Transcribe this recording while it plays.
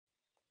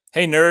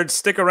Hey, nerds,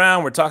 stick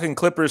around. We're talking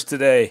Clippers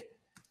today.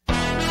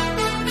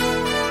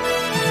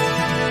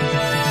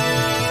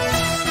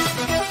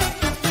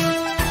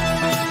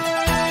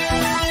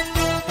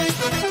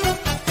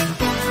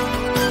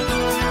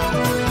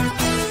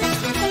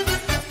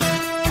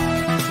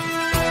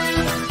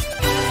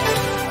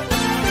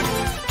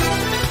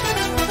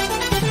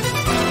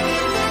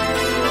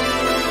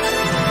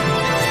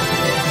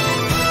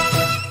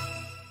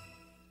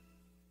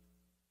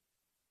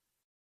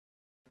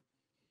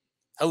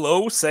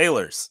 Hello,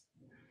 sailors.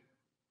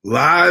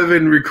 Live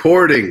and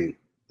recording,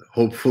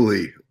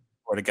 hopefully.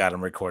 Swear to God,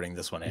 I'm recording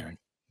this one, Aaron.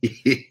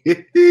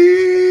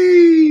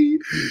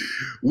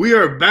 We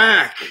are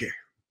back.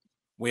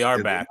 We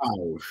are back.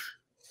 Live.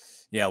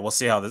 Yeah, we'll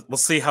see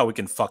how we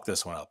can fuck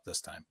this one up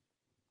this time.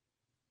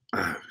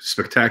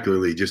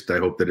 Spectacularly. Just I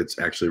hope that it's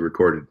actually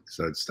recorded.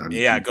 So it's time.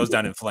 Yeah, it goes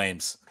down in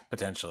flames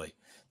potentially.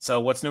 So,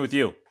 what's new with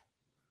you?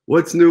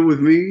 What's new with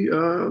me?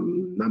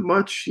 Not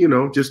much. You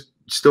know, just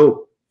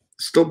still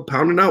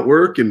pounding out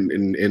work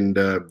and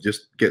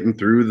just getting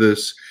through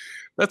this.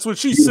 That's what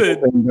she said.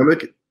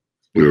 Pandemic.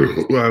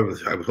 Well,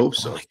 I would hope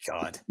so. Oh my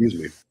God.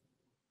 Excuse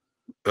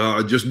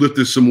me. Just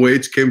lifted some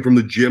weights. Came from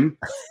the gym.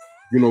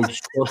 You know,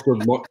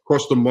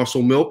 crushed the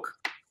muscle milk.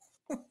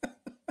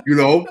 You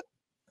know.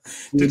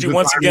 Did you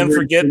once again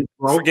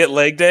forget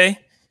leg day?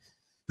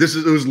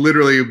 It was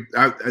literally.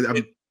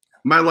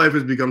 My life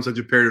has become such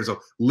a parody. So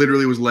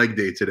literally, it was leg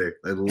day today.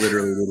 I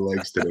literally did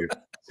legs today.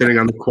 Sitting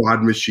on the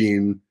quad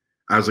machine.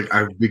 I was like,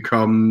 I've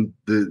become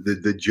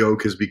the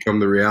joke has become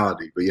the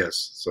reality. But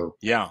yes, so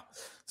yeah.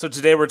 So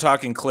today we're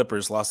talking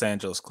Clippers, Los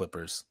Angeles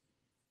Clippers,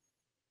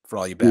 for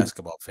all you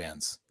basketball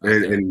fans.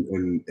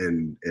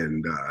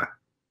 And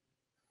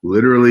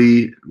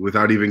literally,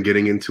 without even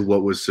getting into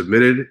what was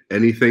submitted,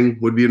 anything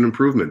would be an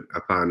improvement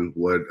upon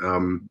what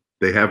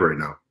they have right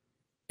now.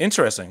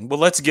 Interesting. Well,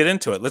 let's get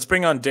into it. Let's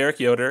bring on Derek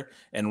Yoder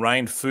and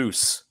Ryan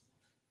Foose.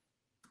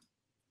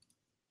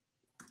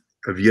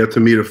 I've yet to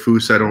meet a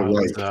Foose I don't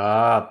like. What's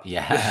up?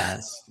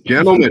 Yes.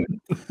 Gentlemen.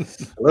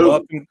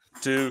 Welcome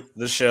to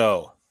the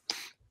show.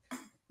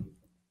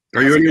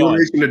 Are you any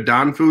relation to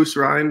Don Foose,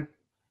 Ryan?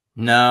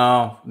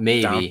 No,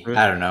 maybe.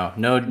 I don't know.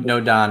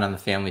 No Don on the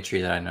family tree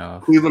that I know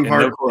of. Cleveland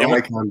hardcore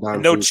icon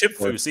Don no Foose. Chip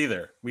Foose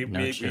either. We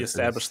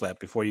established Foose. that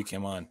before you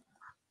came on.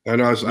 I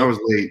know. I was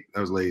late.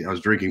 I was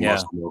drinking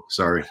muscle milk.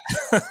 Sorry.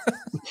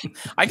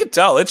 I could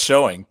tell. It's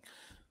showing.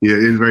 Yeah,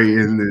 it's very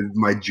in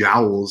my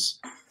jowls.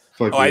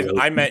 Oh,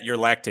 I meant your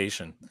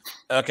lactation.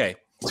 Okay.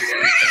 You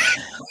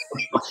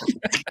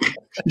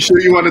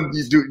sure you want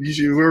to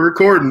do? We're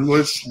recording.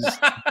 Let's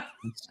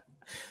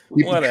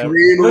keep whatever.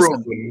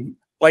 Listen,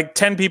 like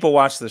 10 people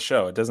watch the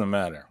show. It doesn't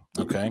matter.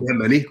 Okay. Yeah,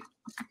 many.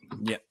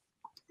 Yeah.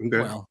 Okay.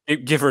 Well,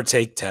 give or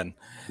take 10.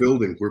 We're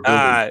building.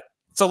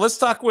 So let's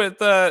talk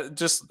with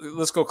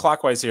let's go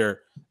clockwise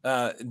here.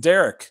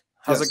 Derek,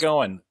 how's it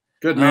going?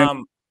 Good,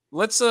 man.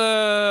 Let's who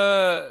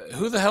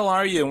the hell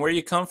are you and where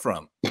you come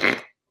from?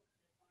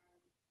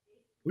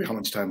 How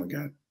much time we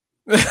got?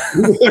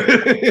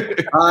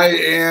 I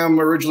am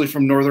originally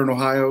from Northern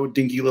Ohio,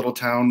 dinky little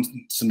town,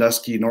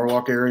 Sandusky,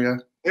 Norwalk area.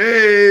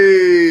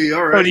 Hey,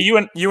 all right. Oh, do you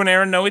and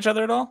Aaron know each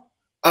other at all?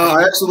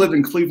 I actually lived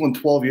in Cleveland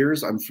 12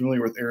 years. I'm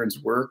familiar with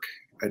Aaron's work.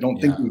 I don't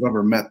think we've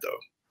ever met, though.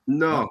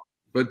 No,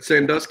 but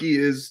Sandusky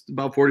is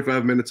about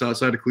 45 minutes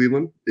outside of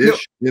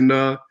Cleveland-ish in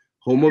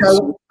home of.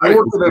 I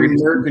worked at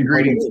American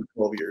Greetings for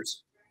 12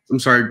 years. I'm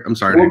sorry. I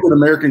worked at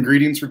American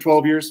Greetings for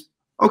 12 years.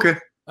 Okay.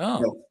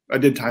 Oh. So I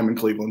did time in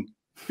Cleveland.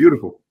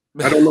 Beautiful.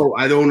 I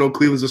don't know.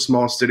 Cleveland's a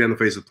small city on the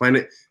face of the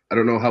planet. I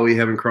don't know how we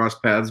haven't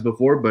crossed paths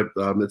before, but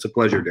it's a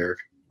pleasure, Derek.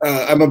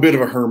 I'm a bit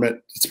of a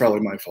hermit. It's probably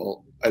my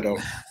fault. I don't.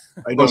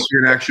 Plus,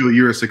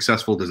 you're a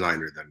successful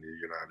designer. Then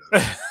you're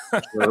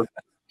not. Sure.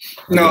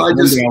 No,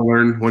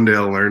 One day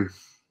I'll learn.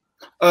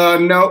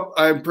 No,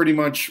 I pretty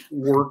much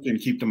work and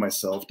keep to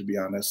myself. To be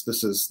honest,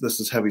 this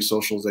is heavy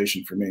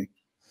socialization for me.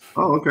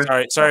 Oh,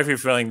 okay. Sorry if you're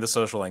feeling the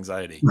social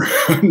anxiety.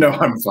 No,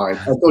 I'm fine.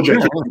 I told you.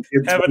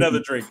 Have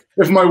another drink.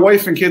 If my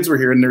wife and kids were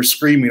here and they're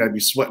screaming, I'd be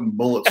sweating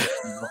bullets.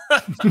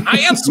 I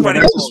am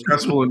sweating.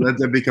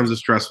 That becomes a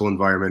stressful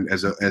environment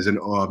as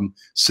an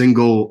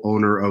single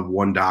owner of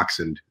one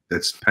dachshund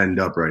that's penned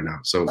up right now.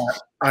 So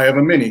I have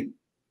a mini.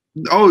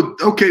 Oh,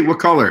 okay. What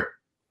color?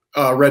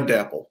 Red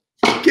dapple.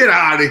 Get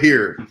out of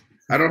here.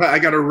 I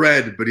got a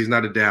red, but he's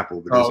not a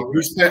dapple.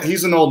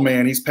 He's an old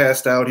man. He's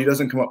passed out. He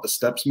doesn't come up the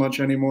steps much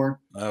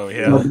anymore. Oh,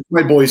 yeah.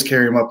 My boys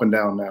carry him up and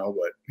down now,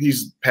 but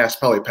he's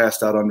probably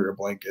passed out under a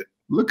blanket.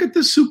 Look at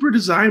the Super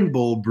Design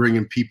Bowl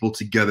bringing people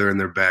together in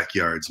their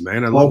backyards,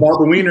 man. All about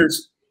the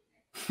wieners.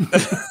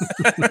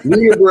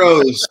 Wiener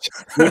Bros.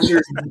 I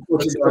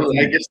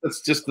guess that's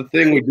just the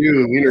thing we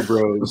do, Wiener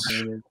Bros.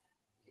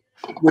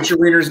 What's your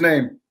wiener's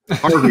name?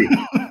 Harvey.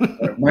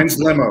 Mine's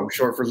Limo,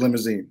 short for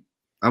limousine.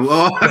 You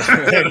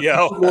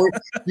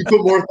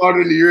put more thought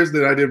into yours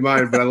than I did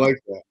mine, but I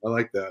like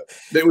that.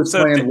 It was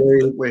planned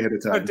way ahead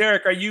of time.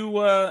 Derek, are you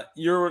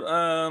your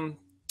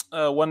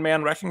one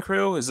man wrecking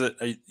crew? Is it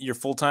you're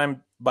full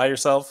time by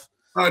yourself?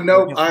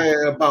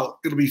 No,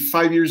 it'll be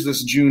 5 years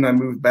this June. I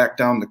moved back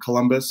down to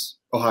Columbus,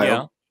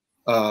 Ohio.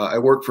 Yeah. I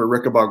work for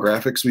Rickabaugh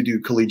Graphics. We do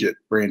collegiate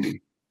branding.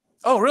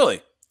 Oh,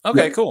 really?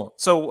 Okay, Yeah. cool.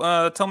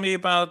 So tell me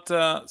about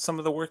some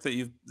of the work that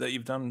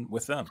you've done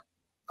with them.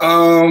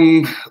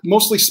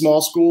 Mostly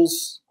small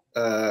schools.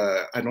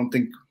 I don't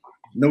think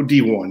no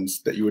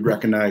D1s that you would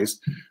recognize.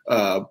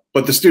 But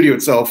the studio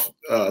itself,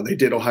 they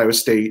did Ohio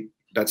State.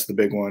 That's the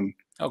big one.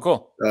 Oh,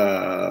 cool.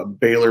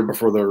 Baylor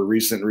before the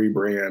recent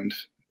rebrand.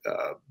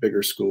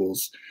 Bigger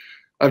schools.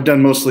 I've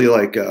done mostly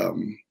like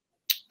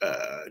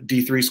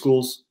D3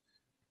 schools.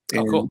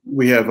 And cool.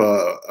 We have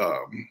a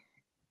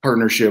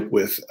partnership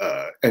with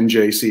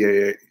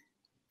NJCAA,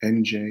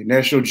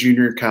 National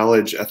Junior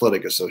College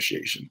Athletic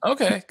Association.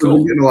 Okay, So cool.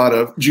 we're getting a lot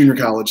of junior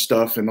college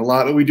stuff, and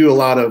we do a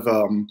lot of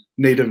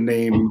native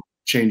name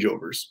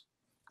changeovers.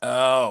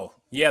 Oh,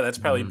 yeah, that's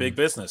probably big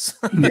business.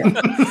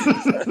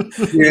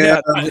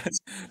 Yeah,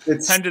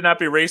 it's time to not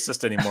be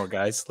racist anymore,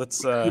 guys.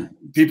 Let's.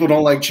 People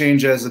don't like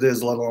change as it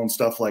is, let alone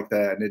stuff like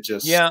that, and it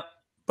just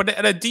But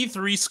at a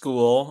D3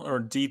 school or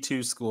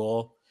D2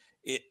 school,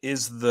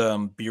 is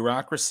the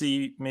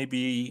bureaucracy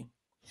maybe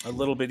a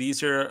little bit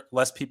easier,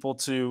 less people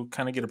to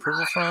kind of get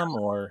approval from,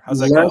 or how's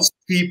that go? Less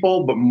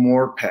people, but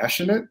more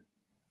passionate.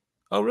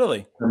 Oh,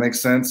 really? That makes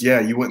sense.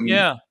 Yeah, you wouldn't.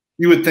 Yeah.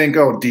 You would think,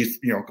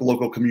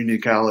 local community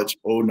college.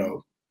 Oh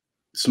no.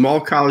 Small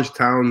college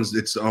towns,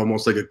 it's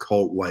almost like a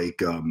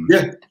cult-like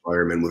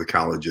environment with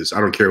colleges. I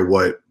don't care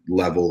what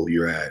level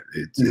you're at.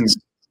 It's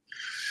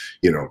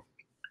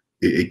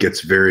it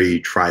gets very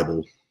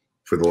tribal,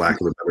 for the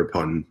lack of a better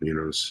pun.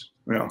 Yeah.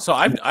 So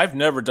I've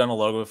never done a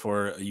logo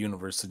for a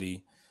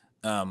university.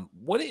 I'm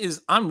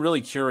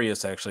really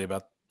curious actually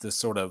about this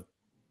sort of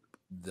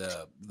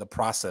the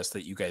process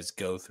that you guys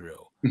go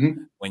through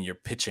when you're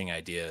pitching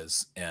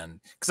ideas,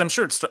 and because I'm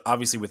sure it's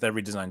obviously with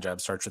every design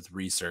job starts with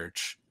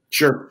research.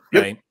 Sure.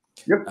 Right.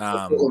 Yep.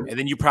 And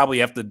then you probably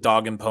have to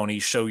dog and pony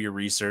show your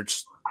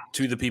research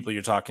to the people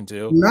you're talking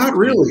to. Not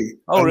really.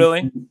 Oh,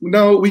 really?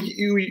 No, we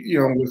you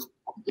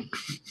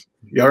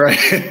all right.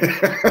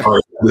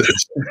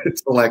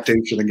 It's the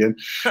lactation again.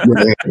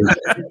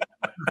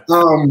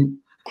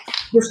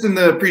 Just in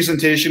the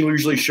presentation, we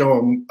usually show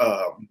them.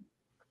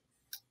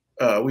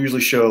 We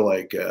usually show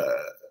like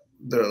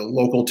the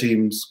local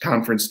teams,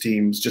 conference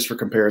teams, just for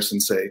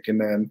comparison's sake, and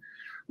then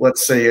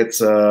let's say it's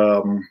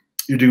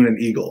you're doing an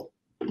eagle.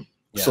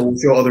 Yeah. So we'll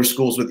show other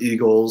schools with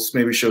eagles,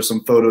 maybe show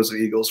some photos of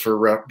eagles for a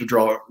rep to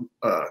draw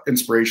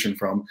inspiration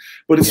from.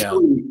 But it's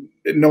really,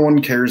 no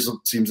one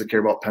seems to care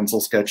about pencil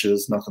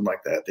sketches, nothing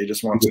like that. They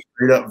just want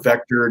straight up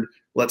vectored.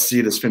 Let's see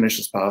it as finished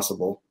as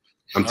possible.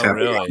 I'm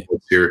tapping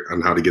here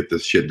on how to get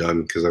this shit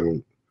done because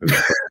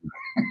this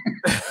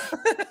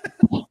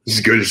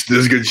is good. This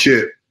is good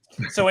shit.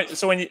 So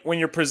when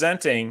you're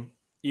presenting,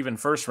 even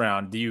first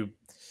round,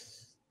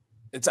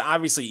 it's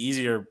obviously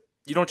easier.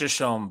 You don't just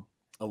show them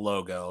a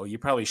logo. You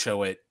probably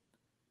show it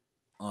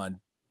on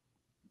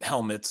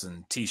helmets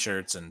and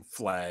T-shirts and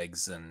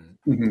flags and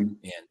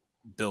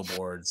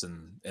billboards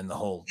and the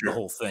whole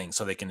thing,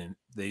 so they can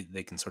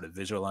sort of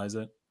visualize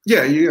it.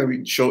 Yeah,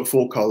 show it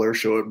full color,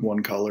 show it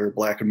one color,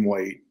 black and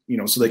white,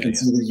 so they can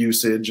see the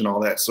usage and all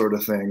that sort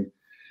of thing.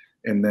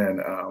 And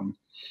then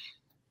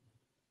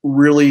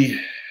really,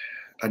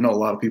 I know a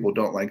lot of people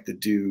don't like to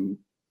do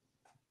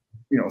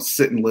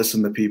sit and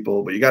listen to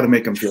people, but you got to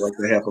make them feel like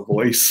they have a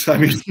voice. I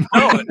mean,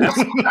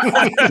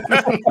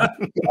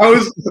 I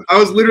was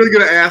literally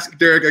going to ask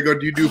Derek. I go,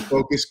 do you do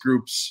focus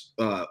groups?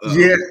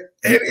 Yeah,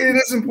 it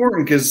is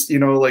important because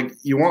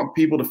you want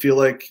people to feel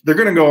like they're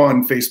going to go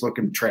on Facebook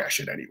and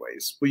trash it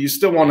anyways, but you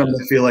still want them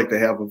to feel like they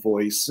have a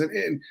voice.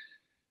 And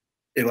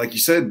like you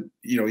said,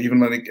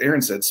 even like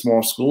Aaron said,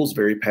 small schools,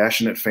 very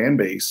passionate fan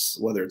base,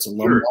 whether it's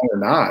alumni or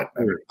not.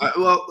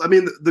 Well, I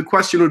mean, the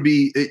question would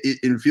be,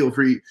 and feel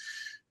free.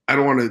 I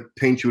don't want to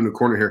paint you in a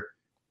corner here.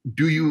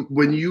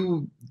 When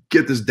you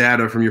get this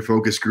data from your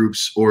focus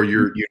groups or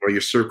your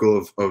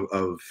circle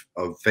of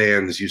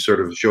fans, you sort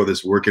of show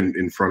this work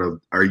in front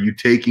of, are you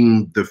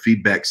taking the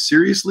feedback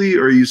seriously,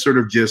 or are you sort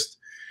of just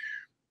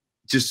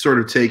sort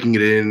of taking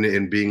it in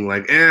and being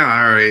like,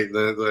 all right,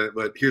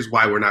 but here's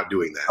why we're not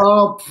doing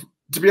that?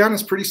 To be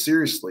honest, pretty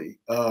seriously.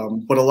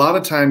 But a lot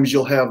of times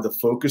you'll have the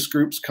focus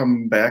groups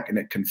come back and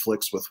it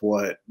conflicts with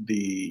what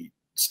the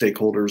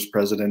stakeholders,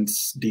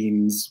 presidents,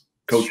 deans,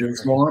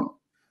 coaches want.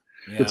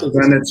 Yeah. So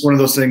then it's one of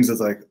those things that's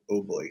like,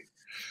 oh boy,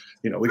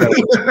 we got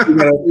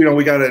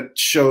to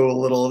show a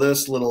little of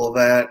this, little of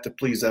that to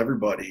please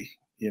everybody.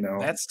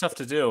 That's tough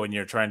to do when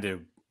you're trying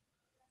to.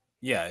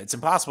 Yeah, it's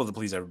impossible to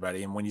please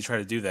everybody, and when you try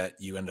to do that,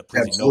 you end up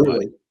pleasing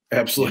nobody.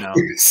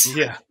 Absolutely.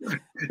 Yeah.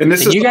 And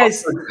you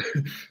guys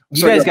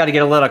got to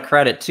get a little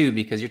credit too,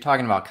 because you're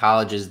talking about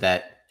colleges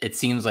that it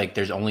seems like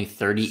there's only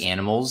 30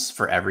 animals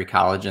for every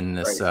college in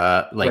this.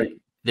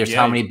 There's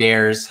how many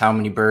bears, how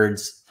many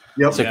birds.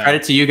 Yep. So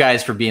credit to you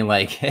guys for being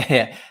like,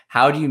 hey,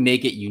 how do you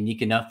make it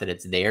unique enough that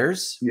it's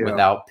theirs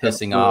without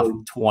pissing off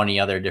 20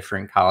 other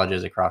different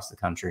colleges across the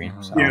country?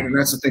 So. Yeah, and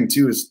that's the thing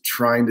too, is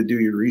trying to do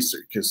your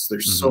research, because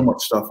there's so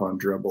much stuff on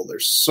Dribble.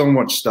 There's so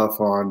much stuff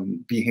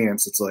on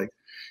Behance. It's like,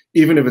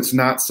 even if it's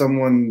not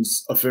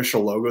someone's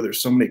official logo,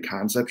 there's so many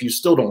concepts. You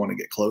still don't want to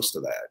get close to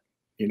that,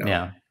 you know?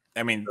 Yeah.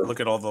 I mean, look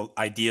at all the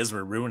ideas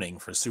we're ruining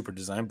for Super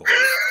Design Board.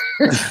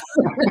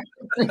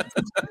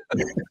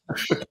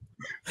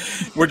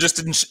 We're just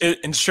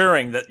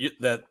ensuring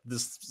that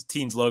this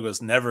team's logo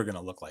is never going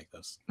to look like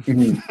this.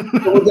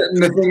 Mm-hmm. Well,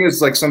 the thing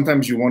is, like,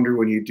 sometimes you wonder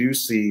when you do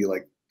see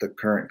like the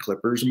current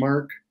Clippers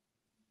mark,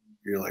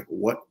 you're like,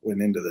 what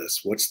went into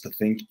this? What's the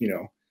thing? You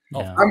know,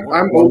 Yeah.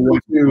 I'm open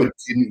to what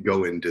didn't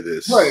go into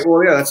this. Right.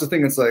 Well, yeah, that's the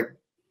thing. It's like,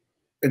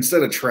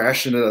 instead of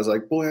trashing it, I was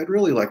like, boy, I'd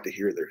really like to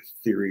hear their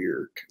theory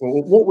or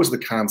what was the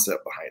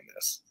concept behind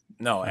this?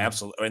 No,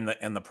 absolutely.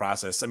 In the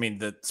process, I mean,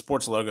 the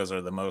sports logos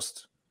are the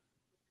most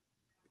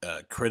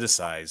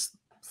criticized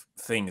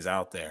things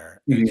out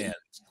there, and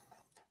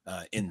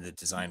in the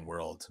design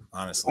world,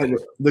 honestly.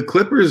 The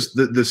Clippers,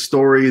 the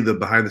story, the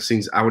behind the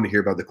scenes, I want to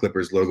hear about the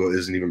Clippers logo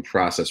isn't even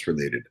process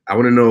related. I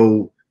want to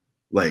know,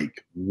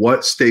 like,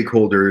 what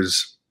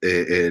stakeholders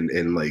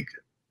and like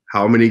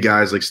how many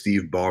guys like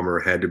Steve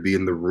Ballmer had to be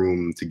in the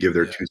room to give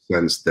their 2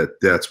 cents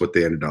that's what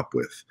they ended up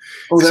with.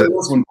 Oh, that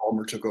was when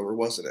Ballmer took over,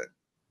 wasn't it?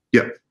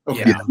 Yeah.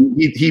 Okay. Yeah.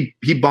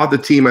 He bought the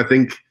team. I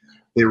think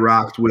they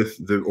rocked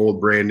with the old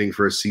branding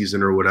for a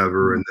season or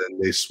whatever, and then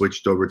they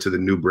switched over to the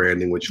new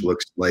branding, which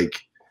looks like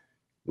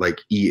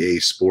EA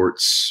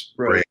Sports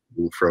branding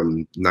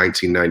from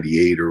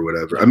 1998 or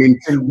whatever. I mean,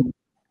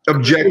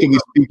 objectively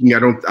speaking,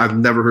 I've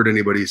never heard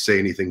anybody say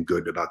anything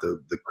good about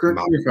the correct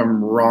me if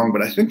I'm wrong,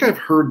 but I think I've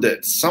heard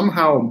that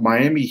somehow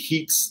Miami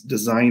Heat's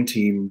design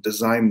team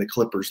designed the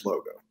Clippers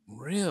logo.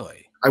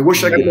 Really? I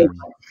wish I could.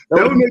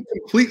 That would make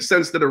complete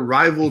sense that a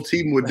rival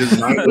team would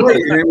design it.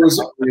 It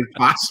was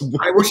impossible.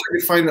 I wish I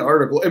could find the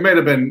article. It might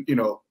have been, you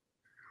know,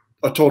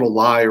 a total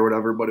lie or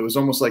whatever, but it was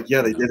almost like,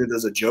 yeah, they did it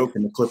as a joke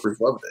and the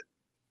Clippers loved it.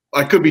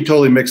 I could be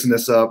totally mixing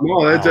this up.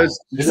 No, this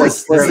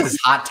is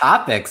hot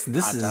topics.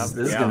 This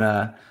is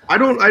gonna. I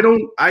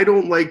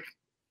don't like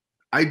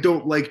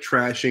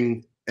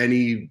trashing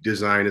any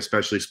design,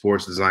 especially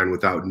sports design,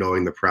 without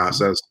knowing the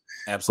process.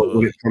 Absolutely. But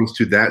when it comes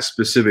to that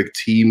specific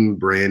team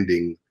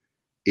branding,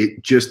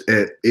 it just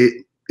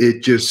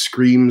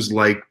screams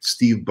like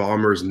Steve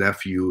Ballmer's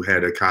nephew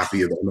had a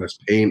copy of MS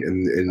Paint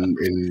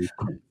and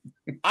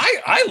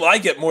I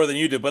like it more than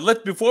you do,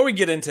 but before we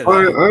get into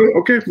that,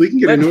 okay, we can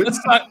get into it.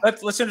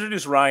 Let's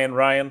introduce Ryan.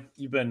 Ryan,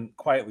 you've been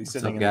quietly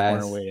sitting in the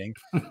corner waiting.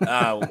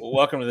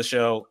 Welcome to the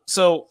show.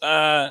 So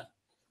I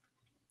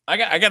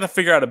got to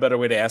figure out a better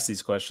way to ask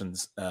these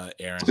questions,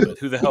 Aaron. But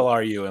who the hell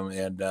are you,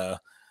 and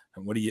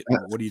what do you do?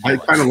 I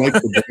kind of like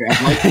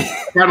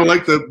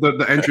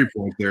the entry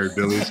point there,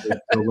 Billy. So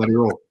let it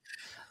roll.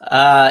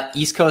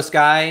 East Coast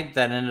guy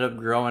that ended up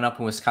growing up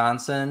in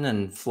Wisconsin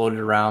and floated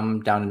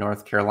around down to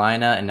North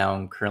Carolina, and now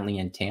I'm currently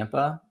in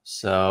Tampa.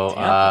 So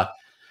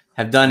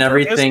have done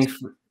everything.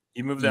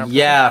 You moved there?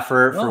 Yeah,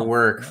 for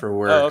work.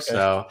 Oh, okay.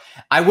 So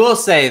I will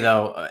say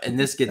though, and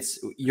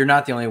you're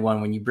not the only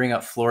one. When you bring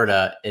up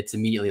Florida, it's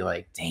immediately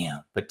like,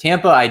 damn. But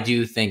Tampa, I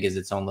do think is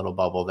its own little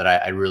bubble that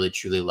I really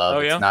truly love. Oh,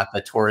 yeah? It's not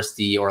the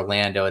touristy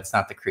Orlando. It's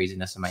not the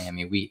craziness of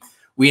Miami.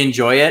 We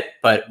enjoy it,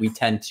 but we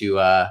tend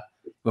to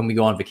when we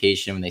go on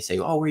vacation, when they say,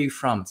 "Oh, where are you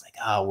from?" It's like,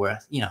 "Oh, we're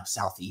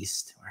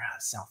southeast. We're out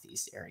of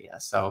southeast area."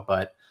 So,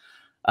 but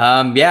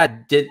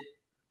did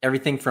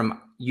everything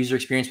from user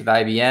experience with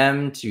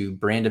IBM to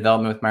brand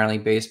development with minor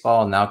league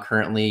baseball, and now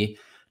currently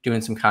doing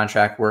some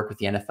contract work with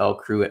the NFL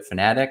crew at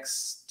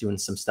Fanatics, doing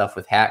some stuff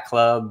with Hat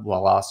Club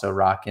while also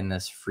rocking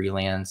this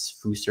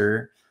freelance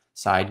Fooser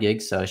side gig.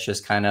 So it's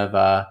just kind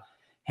of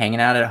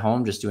hanging out at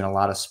home, just doing a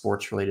lot of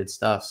sports related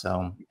stuff.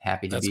 So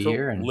happy to be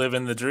here and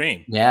living the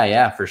dream.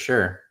 Yeah, for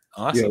sure.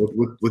 Awesome.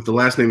 Yeah, with the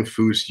last name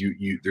Foose,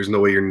 you there's no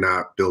way you're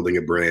not building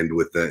a brand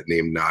with that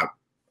name not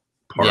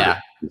part of it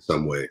in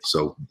some way.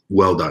 So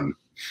well done.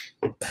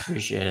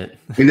 Appreciate it.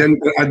 And then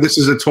this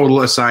is a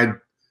total aside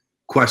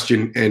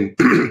question, and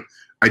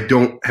I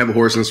don't have a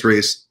horse in this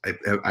race.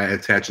 I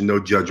attach no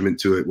judgment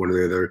to it, one or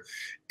the other.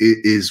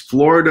 Is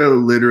Florida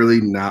literally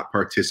not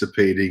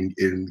participating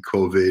in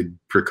COVID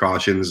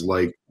precautions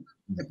like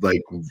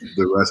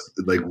the rest,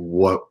 like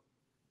what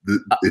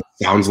it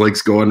sounds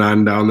like's going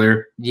on down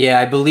there?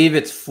 Yeah, I believe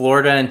it's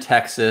Florida and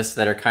Texas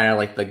that are kind of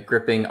like the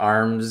gripping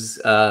arms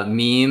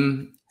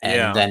meme,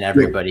 and then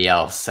everybody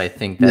else. I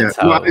think that's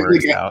how it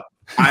works out.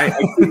 I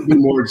couldn't be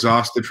more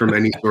exhausted from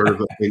any sort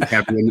of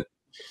having.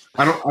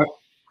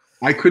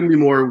 I couldn't be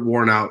more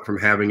worn out from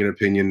having an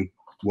opinion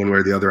one way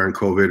or the other on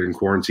COVID and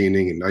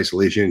quarantining and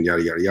isolation and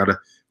yada yada yada.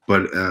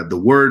 But the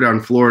word on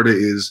Florida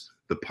is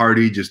the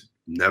party just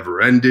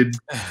never ended.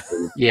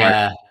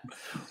 Yeah.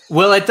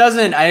 Well, it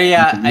doesn't.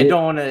 I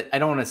don't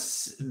want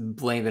to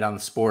blame it on the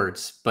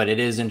sports, but it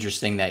is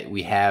interesting that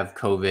we have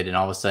COVID, and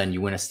all of a sudden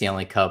you win a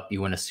Stanley Cup,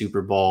 you win a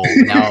Super Bowl.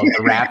 Now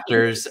the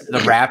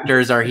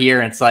Raptors are here,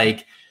 and it's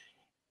like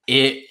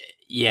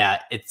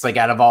it's like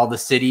out of all the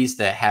cities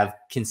that have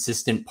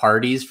consistent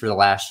parties for the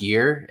last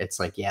year, it's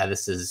like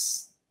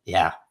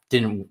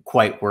didn't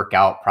quite work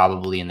out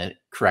probably in the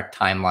correct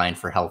timeline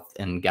for health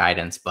and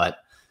guidance, but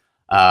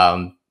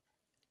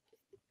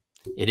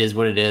it is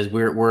what it is.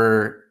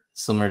 We're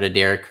similar to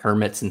Derek,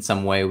 hermits in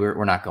some way.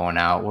 We're not going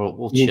out.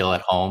 We'll chill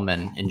at home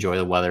and enjoy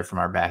the weather from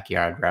our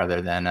backyard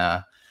rather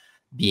than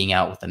being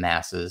out with the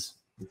masses.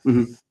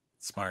 Mm-hmm.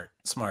 Smart.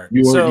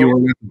 You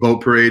weren't at the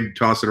boat parade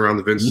tossing around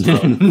the Vince?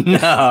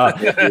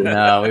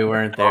 No, we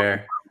weren't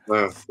there.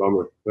 Bummer.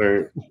 All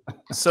right.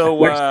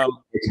 So,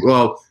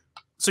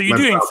 so you're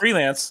doing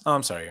freelance. Oh,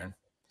 I'm sorry, Aaron.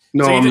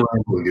 No, so I'm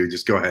rambling, dude.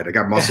 Just go ahead. I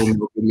got muscle in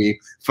me.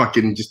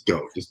 Fucking just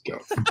go.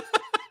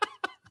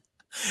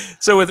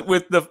 So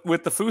with the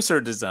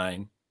Fooser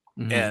design,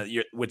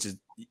 which is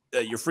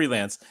your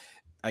freelance,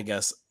 I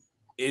guess,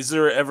 is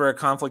there ever a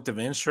conflict of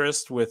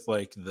interest with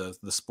like the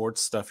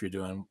sports stuff you're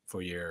doing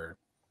for your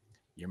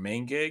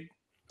main gig,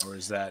 or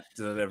does that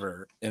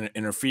ever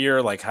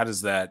interfere? Like, how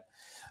does that?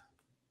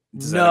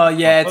 It's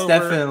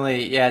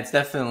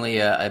definitely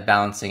a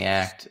balancing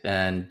act,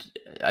 and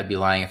I'd be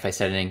lying if I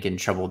said I didn't get in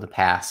trouble with the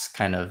pass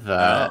kind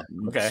of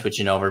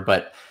switching over.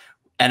 But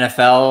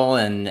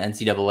NFL and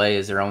NCAA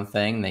is their own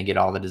thing. They get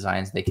all the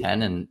designs they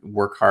can and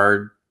work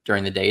hard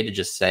during the day to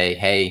just say,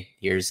 hey,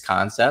 here's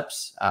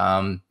concepts.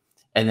 And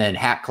then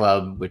Hat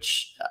Club,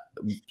 which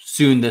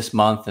soon this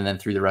month and then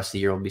through the rest of the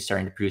year we'll be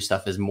starting to produce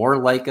stuff, is more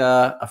like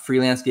a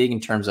freelance gig in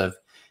terms of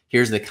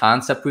here's the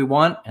concept we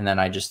want, and then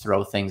I just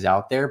throw things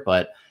out there.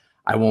 But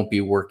I won't be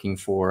working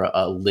for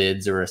a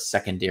lids or a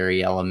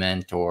secondary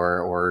element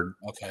or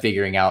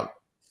figuring out,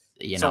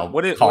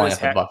 calling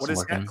up a bucks. What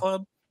is Hat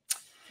Club?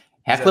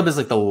 Hat Club is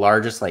like the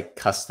largest like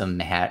custom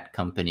hat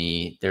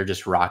company. They're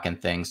just rocking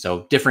things.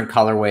 So different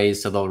colorways.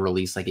 So they'll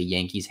release like a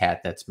Yankees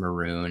hat that's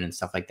maroon and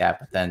stuff like that.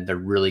 But then they're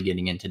really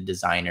getting into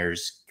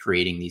designers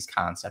creating these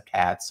concept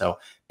hats. So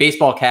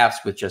baseball caps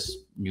with just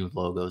new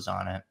logos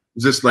on it.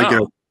 Is this like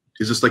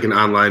an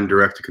online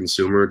direct to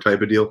consumer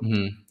type of deal?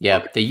 Mm-hmm.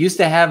 Yeah, they used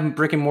to have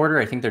brick and mortar.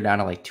 I think they're down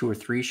to like 2 or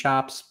 3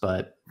 shops,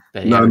 but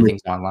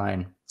everything's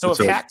online. So if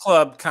Hat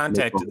Club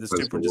contacted the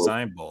Super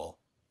Design Bowl,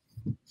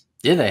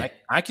 did they?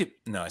 I could.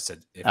 No, I said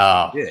if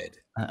they did.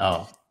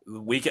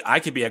 I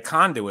could be a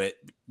conduit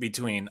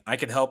between. I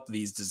could help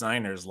these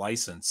designers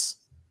license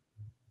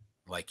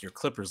like your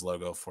Clippers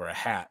logo for a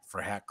hat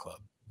for Hat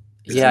Club.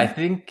 I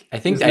think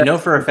I know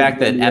for a fact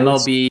that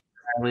MLB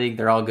league,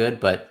 they're all good,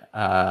 but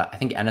I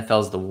think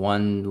NFL is the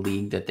one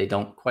league that they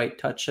don't quite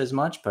touch as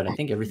much, but I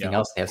think everything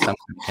else they have something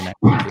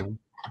connected to.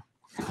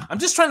 I'm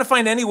just trying to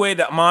find any way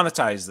to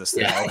monetize this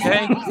thing,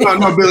 okay?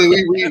 No,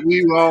 Billy,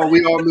 we all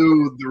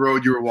knew the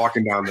road you were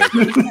walking down there.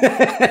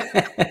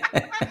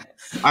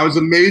 I was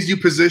amazed you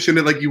positioned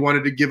it like you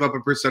wanted to give up a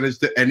percentage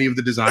to any of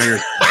the designers.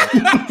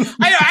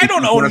 I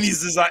don't own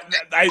these designs.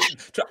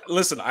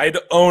 Listen, I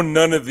own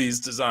none of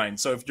these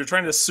designs. So if you're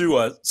trying to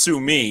sue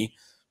me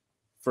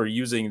for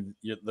using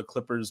the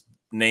Clippers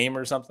name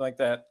or something like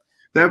that.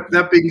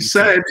 That being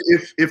said,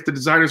 if the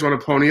designers want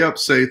to pony up,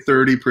 say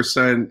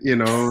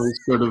 30%,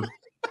 sort of,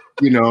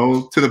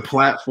 to the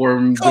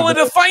platform. Call it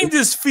a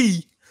finder's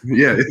fee.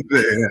 Yeah.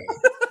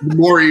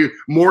 Maury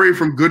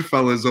from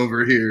Goodfellas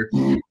over here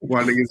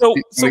wanting. So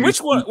which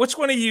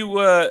one of you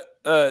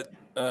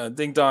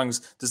ding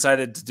dongs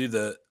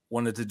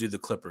wanted to do the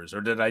Clippers, or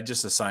did I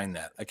just assign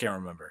that? I can't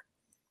remember.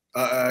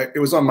 It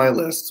was on my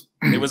list.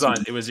 It was on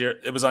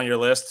your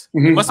list.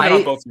 Mm-hmm. It must have been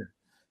on both.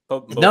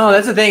 No,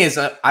 that's the thing is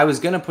I was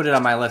going to put it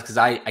on my list because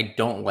I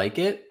don't like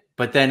it,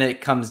 but then it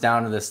comes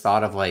down to this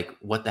thought of like,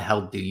 what the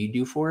hell do you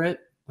do for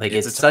it? Like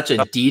it's such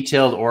a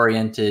detailed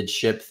oriented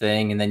ship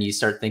thing. And then you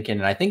start thinking,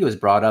 and I think it was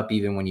brought up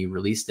even when you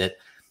released it,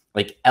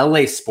 like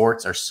LA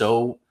sports are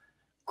so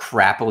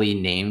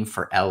crappily named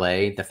for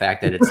LA. The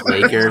fact that it's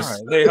Lakers,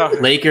 they are.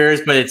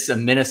 Lakers, but it's a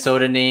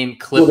Minnesota name,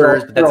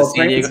 Clippers, but that's a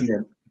San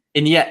Diego.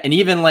 And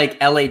even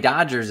like LA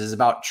Dodgers is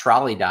about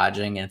trolley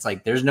dodging. And it's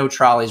like, there's no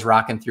trolleys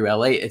rocking through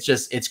LA.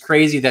 It's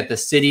crazy that the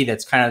city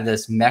that's kind of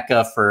this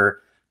mecca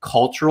for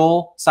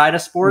cultural side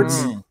of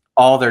sports,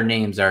 all their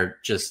names are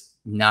just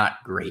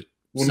not great.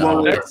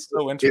 So that's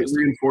so interesting.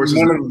 It reinforces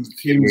none of the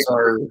teams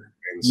are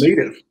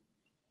native.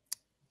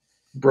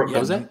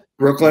 Brooklyn.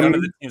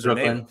 Brooklyn.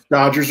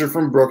 Dodgers are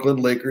from Brooklyn.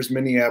 Lakers,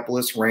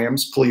 Minneapolis.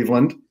 Rams,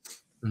 Cleveland.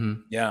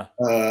 Mm-hmm. Yeah.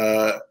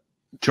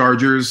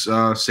 Chargers,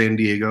 San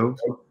Diego.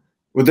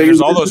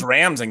 There's all those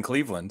Rams in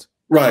Cleveland.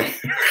 Right.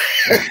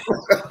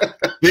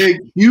 Big,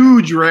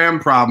 huge Ram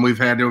problem we've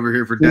had over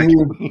here for decades.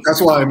 That's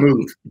why I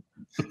moved.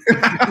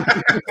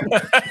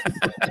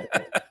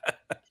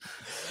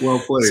 Well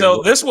played.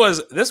 So this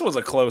was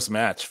a close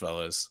match,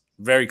 fellas.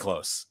 Very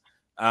close.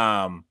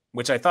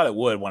 Which I thought it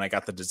would when I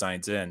got the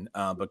designs in.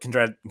 But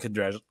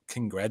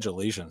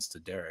congratulations to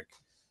Derek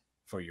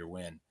for your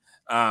win.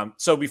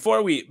 So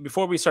before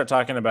we start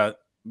talking about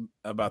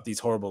these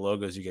horrible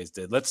logos you guys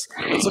did, let's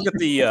look at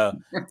the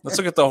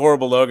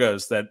horrible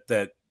logos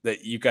that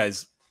you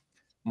guys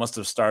must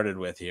have started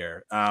with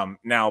here.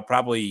 Now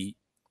probably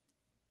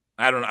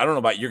I don't know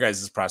about your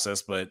guys'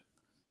 process, but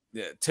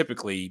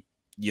typically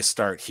you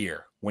start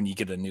here when you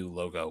get a new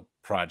logo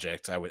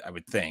project. I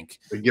would think.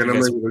 Again, I'm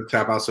going to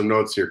tap out some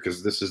notes here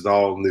because this is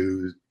all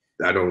new.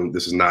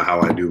 This is not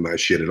how I do my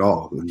shit at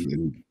all.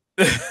 And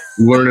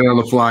learning on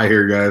the fly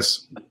here,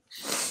 guys.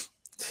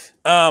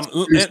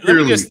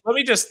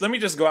 let me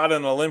just go out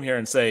on a limb here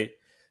and say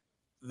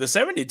the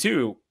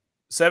 72,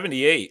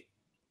 78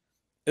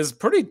 is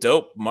pretty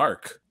dope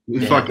mark.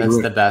 Yeah,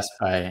 that's the best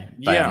by a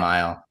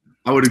mile.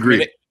 I would agree. I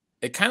mean,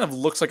 it kind of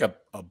looks like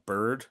a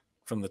bird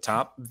from the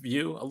top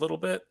view a little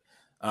bit.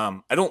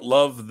 I don't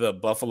love the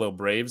Buffalo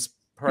Braves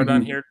part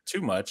on here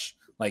too much.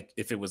 Like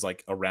if it was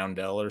like a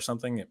roundel or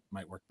something, it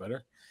might work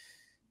better.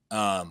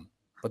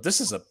 But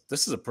this is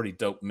a pretty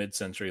dope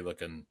mid-century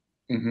looking.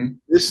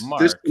 This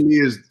to me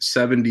is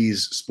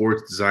 70s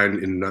sports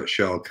design in a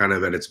nutshell, kind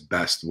of at its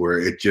best, where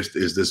it just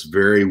is this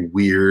very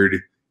weird,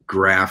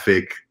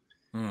 graphic,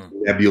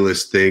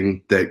 nebulous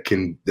thing that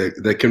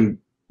can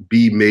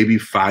be maybe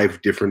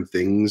 5 different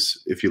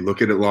things if you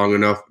look at it long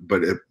enough.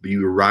 But if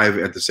you arrive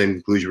at the same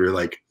conclusion, where you're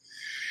like,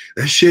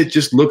 that shit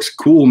just looks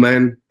cool,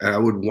 man. I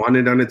would want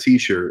it on a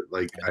t-shirt.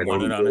 Like I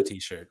want it on a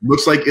t-shirt.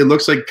 It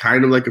looks like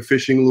kind of like a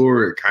fishing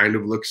lure. It kind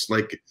of looks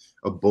like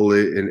a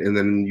bullet, and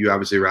then you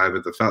obviously arrive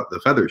at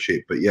the feather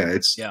shape. But yeah,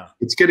 it's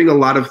getting a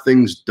lot of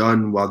things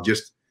done while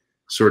just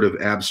sort of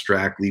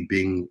abstractly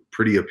being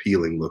pretty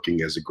appealing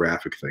looking as a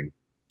graphic thing.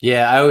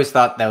 Yeah, I always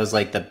thought that was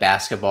like the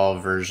basketball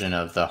version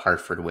of the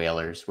Hartford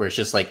Whalers, where it's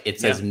just like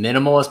it's as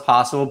minimal as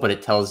possible, but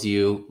it tells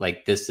you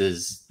like this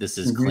is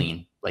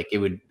clean. Like it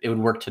would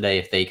work today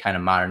if they kind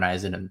of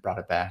modernized it and brought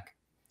it back.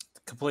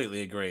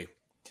 Completely agree.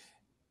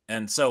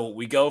 And so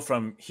we go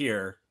from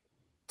here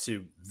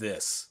to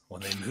this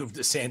when they moved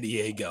to San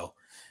Diego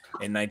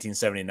in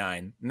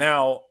 1979.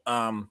 Now,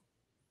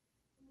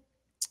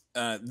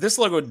 this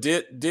logo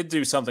did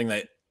do something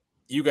that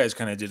you guys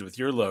kind of did with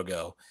your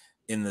logo,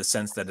 in the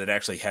sense that it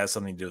actually has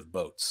something to do with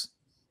boats,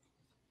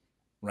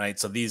 right?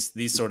 So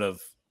these sort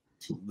of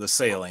the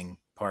sailing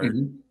part.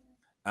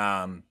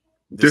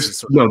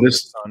 This totally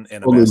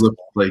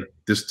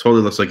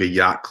looks like a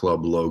yacht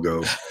club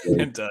logo.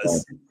 It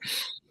does.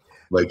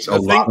 Like a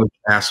lot of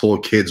asshole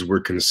kids were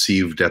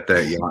conceived at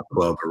that yacht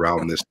club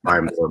around this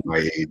time for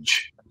my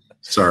age.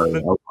 Sorry,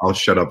 I'll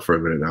shut up for a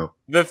minute now.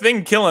 The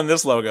thing killing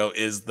this logo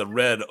is the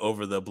red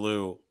over the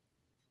blue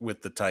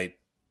with the type.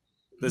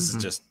 This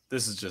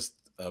is just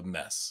a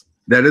mess.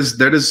 That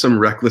is some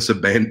reckless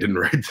abandon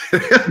right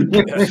there.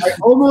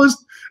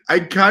 I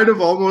kind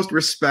of almost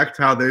respect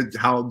how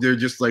they're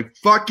just like,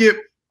 fuck it,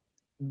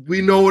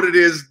 we know what it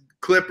is.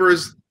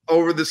 Clippers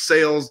over the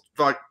sails,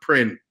 fuck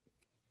print.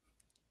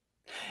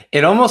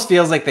 It almost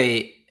feels like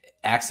they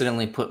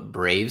accidentally put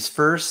Braves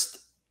first,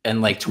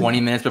 and like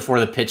 20 minutes before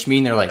the pitch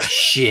meeting, they're like,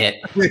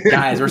 shit,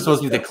 guys, we're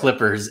supposed to be the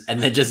Clippers,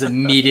 and then just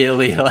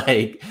immediately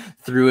like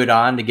threw it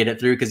on to get it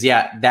through. Because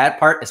that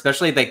part,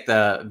 especially like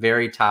the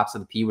very tops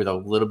of the P where the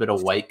little bit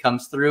of white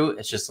comes through,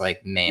 it's just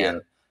like,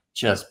 man,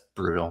 just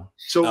brutal.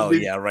 So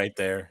right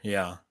there.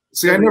 Yeah.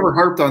 See, I never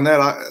harped on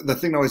that. The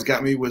thing that always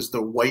got me was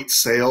the white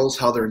sails,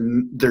 how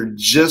they're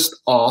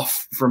just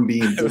off from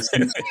being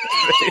distant.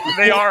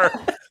 They are.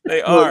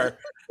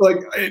 Like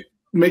it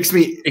makes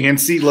me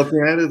antsy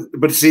looking at it.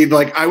 But see,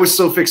 like I was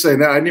so fixated on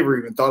that, I never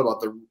even thought about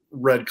the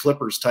red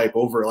Clippers type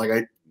over.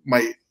 Like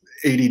my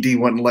ADD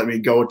wouldn't let me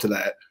go to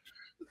that.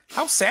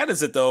 How sad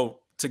is it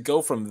though to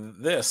go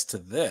from this to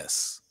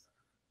this?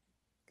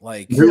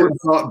 Like, who would have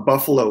thought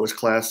Buffalo was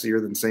classier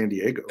than San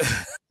Diego?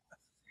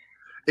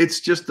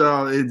 It's just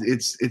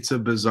it's a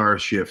bizarre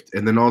shift,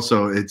 and then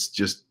also it's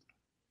just,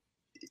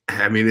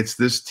 I mean, it's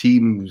this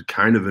team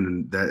kind of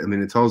in that. I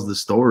mean, it tells the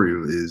story.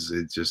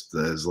 It just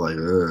is like,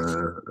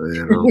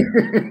 you know.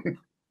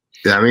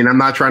 Yeah, I mean, I'm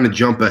not trying to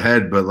jump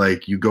ahead, but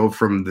like you go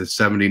from the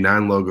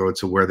 '79 logo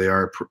to where they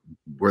are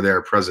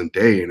present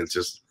day, and it's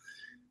just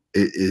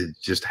it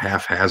just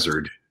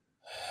haphazard.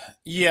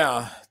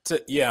 Yeah.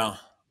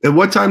 At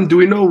what time do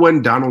we know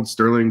when Donald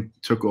Sterling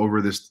took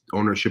over this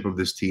ownership of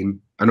this team?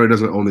 I know he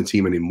doesn't own the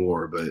team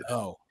anymore, but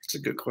it's a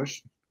good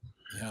question.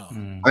 Yeah,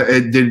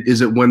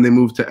 is it when they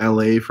moved to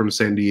LA from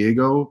San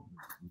Diego?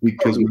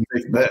 Because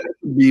that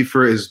would be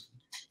for as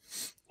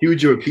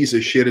huge of a piece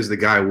of shit as the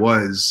guy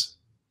was.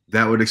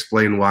 That would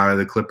explain why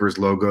the Clippers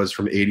logos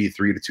from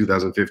 '83 to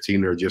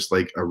 2015 are just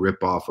like a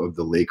ripoff of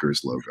the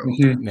Lakers logo.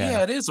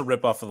 Yeah, it is a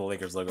ripoff of the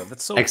Lakers logo.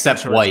 That's so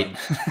except white.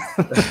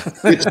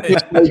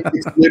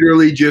 It's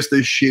literally just a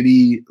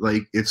shitty,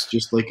 like it's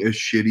just like a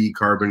shitty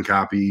carbon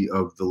copy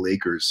of the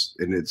Lakers,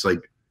 and it's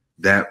like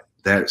that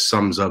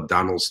sums up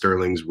Donald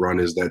Sterling's run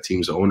as that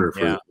team's owner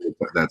for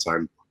that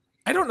time.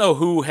 I don't know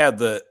who had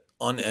the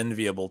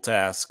unenviable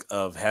task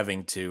of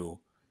having to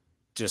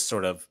just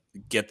sort of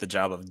get the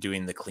job of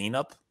doing the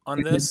cleanup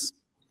on this,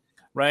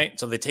 right?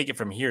 So they take it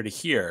from here to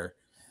here.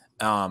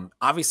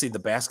 Obviously the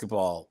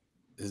basketball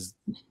is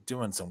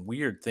doing some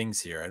weird things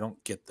here. I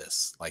don't get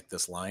this, like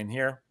this line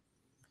here.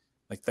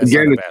 Like that's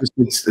again,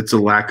 it's a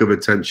lack of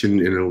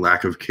attention and a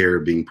lack of care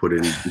being put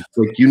in.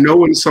 Like, you know,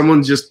 when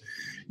someone just,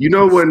 you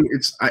know, when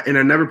it's, and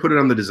I never put it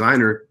on the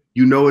designer,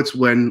 you know, it's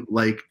when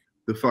like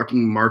the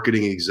fucking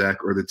marketing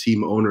exec or the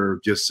team owner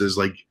just says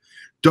like,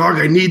 dog,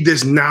 I need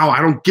this now. I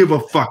don't give a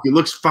fuck. It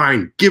looks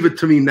fine. Give it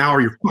to me now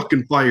or you're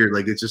fucking fired.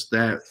 Like, it's just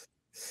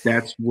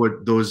that's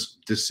what those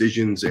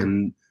decisions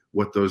and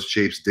what those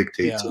shapes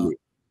dictate to me.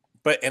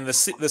 But, and the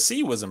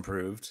C was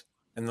improved.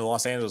 and the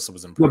Los Angeles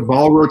was The improved.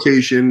 ball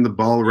rotation, the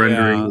ball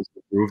rendering is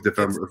improved.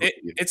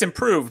 It's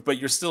improved, but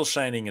you're still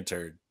shining a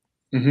turd.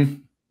 Mm-hmm.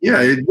 Yeah,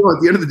 at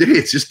the end of the day,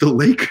 it's just the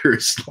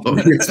Lakers.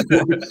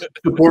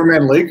 The poor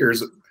man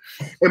Lakers.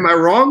 Am I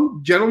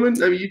wrong,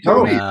 gentlemen? I mean, you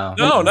tell me.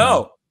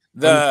 No.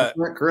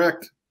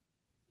 Correct.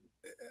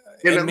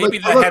 And maybe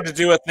that had to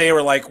do with they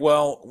were like,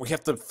 well, we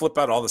have to flip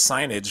out all the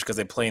signage because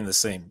they play in the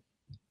same.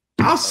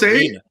 I'll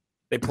say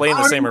they play in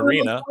the same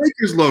arena. The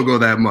Lakers logo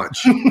that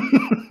much.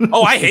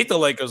 Oh, I hate the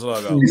Lakers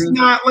logo. It's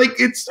not like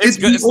it's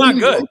good. It's not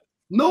good.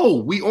 No,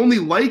 we only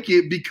like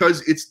it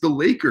because it's the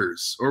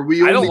Lakers, or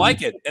I don't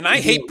like it, and I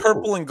hate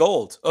purple and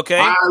gold. Okay,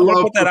 I'm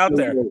gonna put that out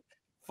there.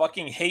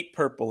 Fucking hate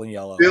purple and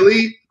yellow.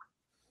 Billy,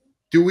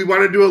 do we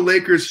want to do a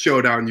Lakers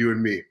showdown, you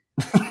and me?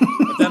 I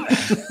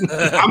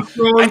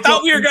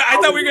thought we were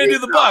gonna do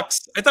the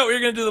Bucks. I thought we were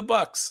gonna do the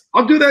Bucks.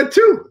 I'll do that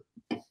too.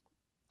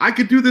 I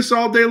could do this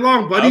all day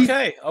long, buddy.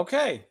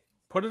 Okay.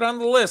 Put it on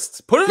the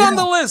list. Put it on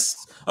the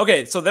list.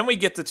 Okay, so then we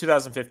get to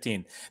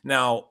 2015.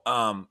 Now,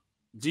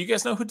 do you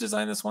guys know who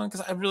designed this one?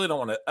 Because I really don't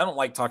want to. I don't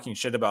like talking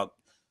shit about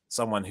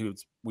someone who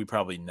we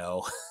probably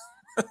know.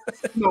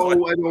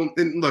 No, I don't.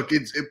 And look,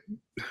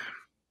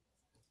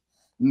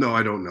 no,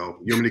 I don't know.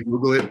 You want me to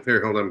Google it?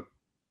 Here, hold on.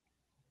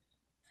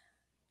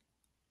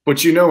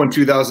 But you know, in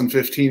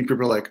 2015,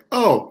 people are like,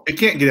 "Oh, it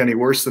can't get any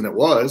worse than it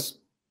was."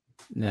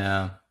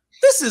 No,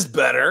 this is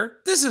better.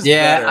 This is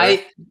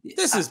better.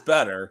 This is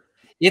better.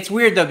 It's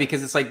weird though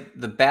because it's like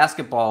the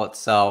basketball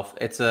itself.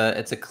 It's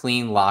a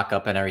clean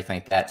lockup and everything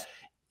like that.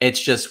 It's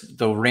just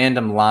the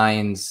random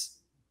lines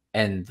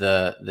and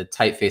the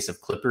typeface of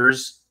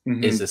Clippers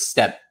is a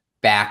step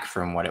back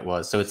from what it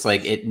was. So it's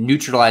like it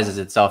neutralizes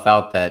itself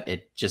out that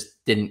it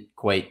just didn't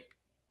quite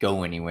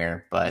go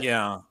anywhere. But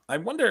yeah, I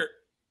wonder.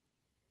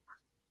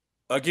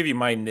 I'll give you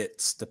my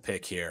nits to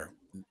pick here.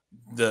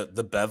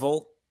 The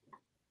bevel.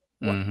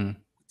 Do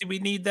we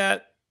need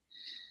that?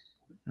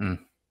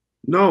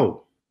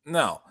 No.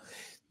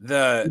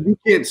 You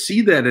can't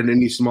see that in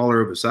any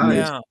smaller of a size.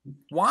 Yeah.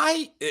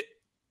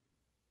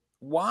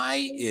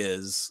 Why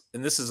is,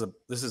 and this is a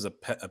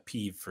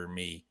peeve for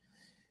me,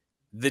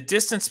 the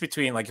distance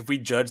between, like, if we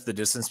judge the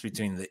distance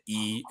between the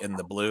E and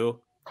the blue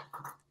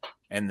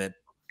and the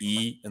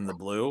E and the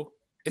blue,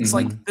 it's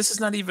like, this is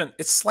not even,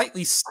 it's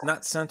slightly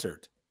not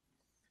centered.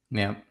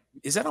 Yeah.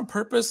 Is that on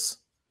purpose?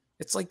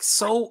 It's like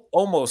so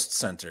almost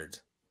centered.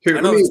 Here,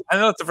 I know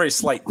it's a very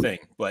slight thing,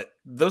 but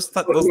those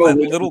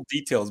little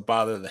details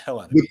bother the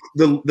hell out of me.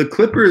 The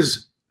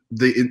Clippers,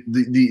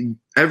 the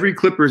every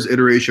Clippers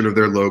iteration of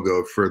their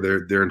logo for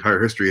their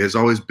entire history has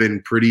always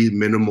been pretty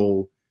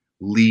minimal,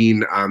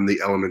 lean on the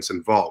elements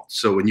involved.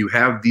 So when you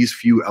have these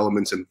few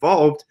elements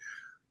involved,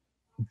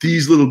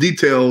 these little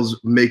details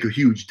make a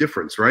huge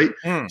difference, right?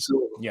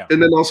 So, yeah.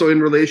 And then also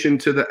in relation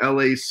to the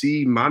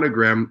LAC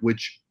monogram,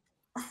 which,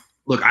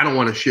 look, I don't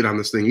want to shit on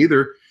this thing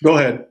either. Go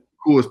ahead.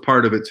 Coolest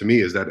part of it to me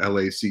is that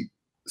LAC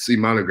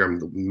monogram.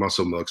 The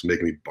muscle milk's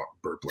making me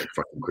burp like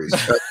fucking crazy.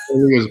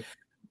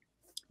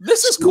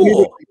 This is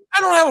cool.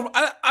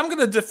 I'm going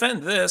to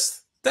defend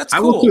this. That's cool.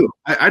 I will too.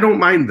 I don't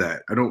mind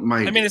that. I don't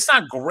mind. I mean, it's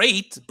not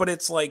great, but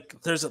it's like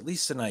there's at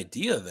least an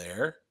idea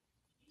there,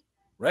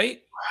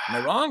 right?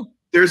 Am I wrong?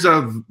 There's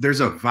a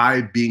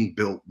vibe being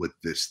built with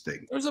this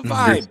thing. There's a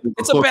vibe.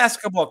 It's a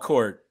basketball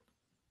court.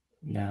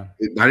 Yeah.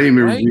 I didn't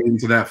even read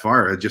into that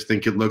far. I just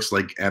think it looks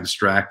like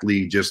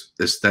abstractly, just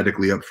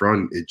aesthetically up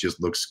front. It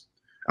just looks,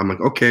 I'm like,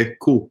 okay,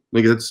 cool.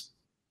 Like it's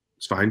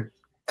fine.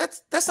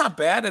 That's not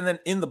bad. And then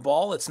in the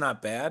ball, it's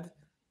not bad.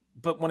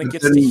 But when it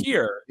gets to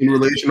here, in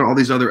relation to all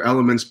these other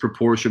elements,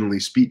 proportionally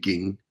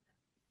speaking,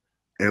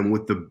 and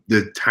with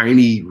the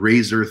tiny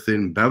razor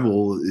thin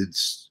bevel,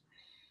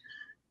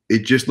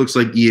 it just looks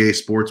like EA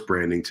Sports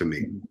branding to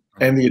me.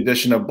 And the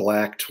addition of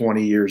black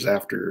 20 years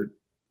after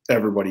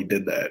everybody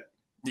did that.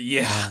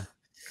 Yeah.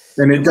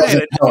 And it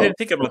doesn't. I didn't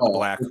think about the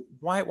black.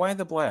 Why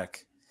the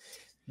black?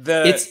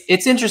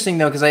 It's interesting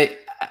though, because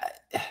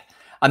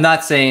I'm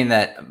not saying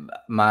that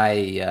my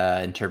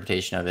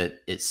interpretation of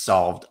it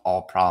solved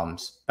all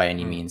problems by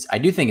any means. I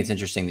do think it's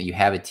interesting that you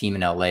have a team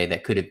in LA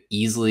that could have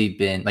easily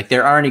been, like,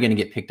 they're already going to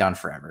get picked on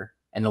forever.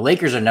 And the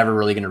Lakers are never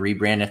really going to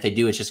rebrand. If they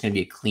do, it's just going to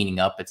be a cleaning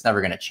up. It's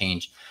never going to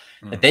change.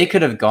 But they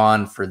could have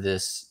gone for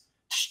this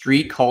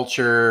street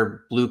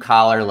culture, blue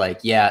collar,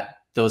 like, yeah,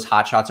 those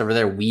hot shots over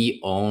there, we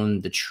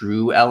own the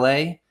true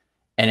LA.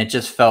 And it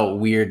just felt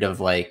weird of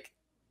like,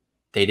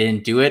 they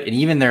didn't do it. And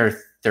even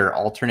their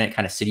alternate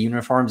kind of city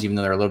uniforms, even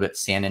though they're a little bit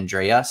San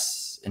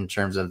Andreas in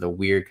terms of the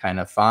weird kind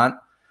of font,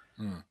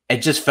 it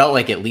just felt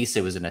like at least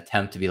it was an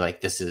attempt to be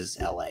like, this is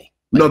LA. Like,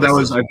 no,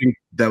 I think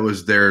that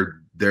was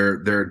their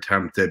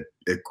attempt at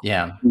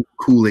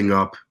cooling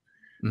up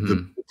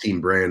the team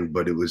brand,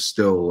 but it was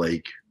still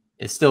like,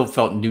 it still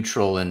felt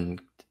neutral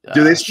and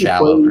do they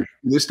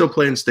still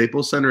play in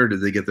Staples Center, or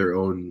did they get their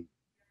own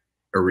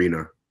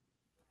arena?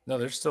 No,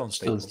 they're still in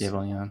Staples.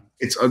 Yeah.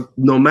 It's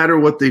no matter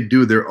what they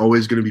do, they're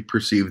always going to be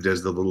perceived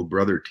as the little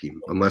brother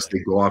team, unless they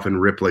go off and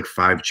rip like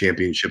 5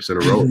 championships in a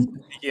row.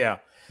 Yeah.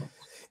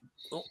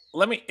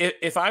 Let me.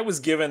 If I was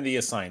given the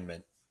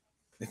assignment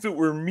if it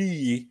were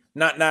me,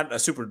 not a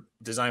super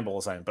design bowl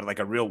assignment, but like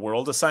a real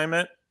world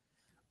assignment,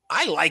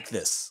 I like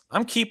this.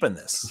 I'm keeping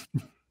this.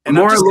 And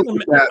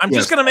I'm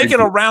just gonna make it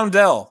a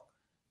roundel.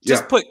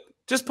 Just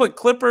put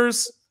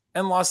Clippers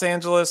and Los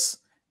Angeles,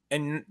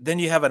 and then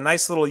you have a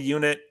nice little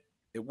unit.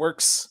 It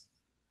works.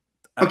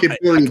 Okay, I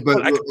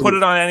could put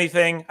it on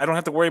anything. I don't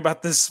have to worry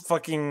about this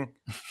fucking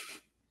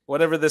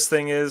whatever this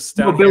thing is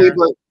down here.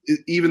 But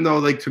even though,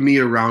 like, to me,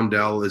 a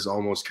roundel is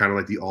almost kind of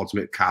like the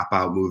ultimate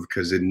cop-out move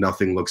because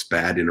nothing looks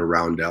bad in a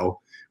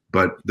roundel.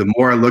 But the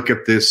more I look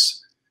at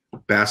this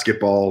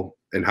basketball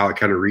and how it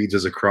kind of reads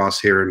as a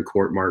crosshair and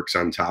court marks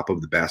on top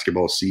of the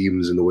basketball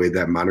seams and the way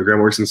that monogram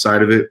works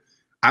inside of it,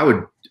 I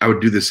would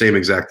do the same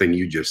exact thing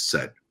you just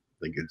said.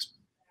 Like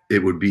it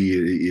would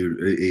be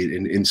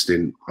an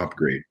instant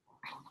upgrade.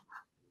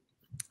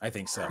 I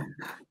think so.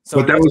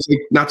 But that was, like,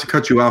 not to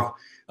cut you off.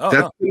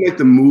 That's been like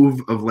the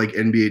move of like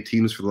NBA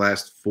teams for the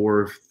last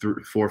 4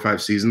 or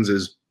 5 seasons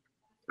is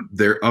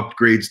their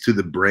upgrades to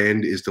the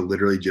brand is to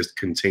literally just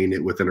contain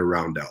it within a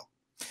roundel.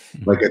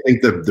 Like I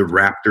think the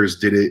Raptors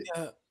did it.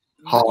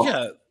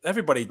 Yeah,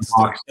 everybody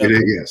did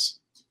it. Yes,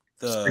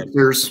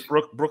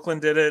 the Brooklyn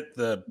did it.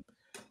 The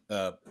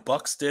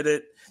Bucks did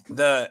it.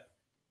 The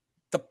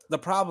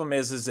problem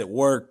is it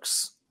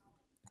works.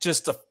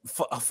 Just a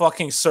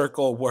fucking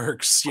circle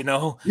works, you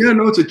know. Yeah,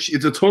 no,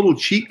 it's a total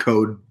cheat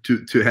code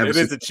to have. It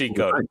is a cheat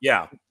code.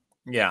 Yeah.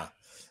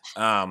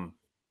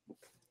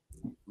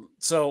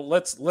 So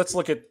let's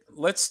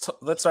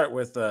start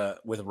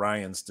with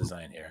Ryan's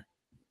design here.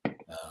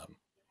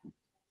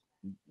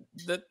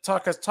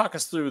 Talk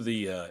us through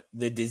the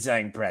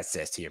design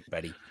process here,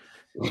 buddy.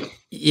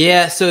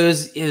 Yeah, so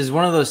it was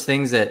one of those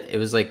things that it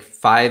was like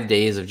 5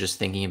 days of just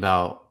thinking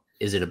about.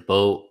 Is it a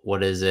boat?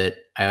 What is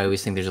it? I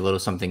always think there's a little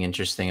something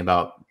interesting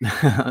about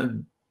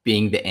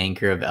being the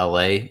anchor of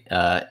LA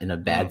in a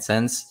bad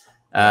sense.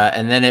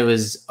 And then it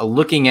was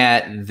looking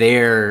at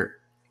their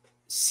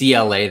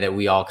CLA that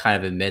we all kind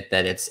of admit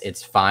that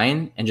it's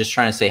fine, and just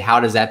trying to say,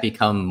 how does that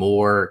become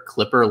more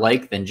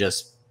Clipper-like than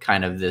just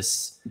kind of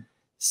this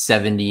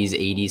 70s,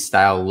 80s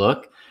style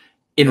look?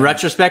 In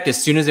retrospect,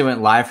 as soon as it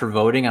went live for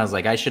voting, I was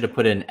like, I should have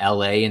put in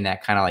LA in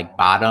that kind of like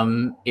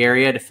bottom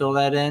area to fill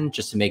that in,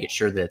 just to make it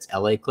sure that it's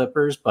LA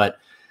Clippers. But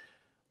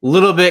a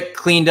little bit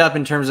cleaned up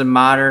in terms of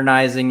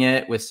modernizing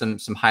it with some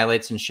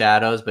highlights and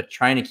shadows, but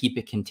trying to keep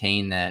it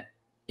contained that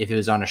if it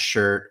was on a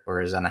shirt or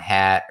is on a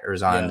hat or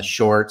is on the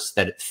shorts,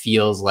 that it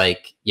feels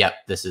like, yep,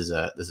 this is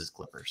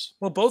Clippers.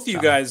 Well, both of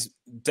you guys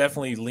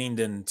definitely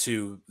leaned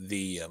into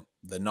the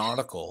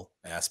nautical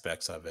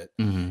aspects of it,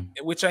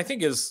 which I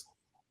think is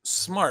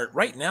smart.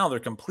 Right now they're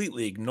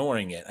completely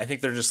ignoring it. I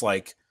think they're just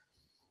like,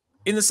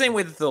 in the same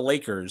way that the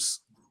Lakers,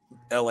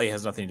 LA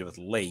has nothing to do with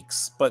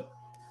lakes, but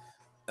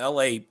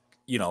LA,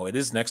 you know, it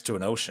is next to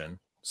an ocean,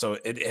 so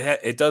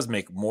it does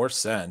make more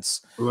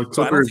sense. Well,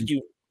 so I don't think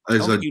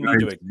you need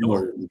to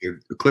ignore it.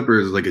 The Clipper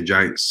is like a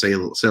giant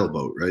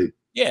sailboat, right?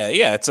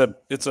 Yeah, it's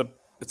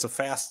a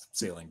fast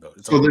sailing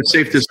boat. So it's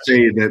safe to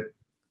say that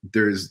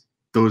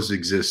those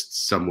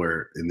exist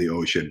somewhere in the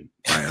ocean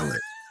by LA.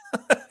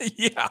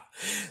 Yeah,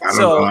 I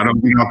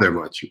don't be out there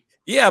much.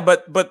 Yeah,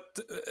 but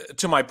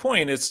to my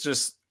point, it's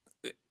just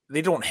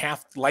they don't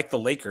have, like the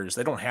Lakers,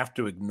 they don't have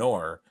to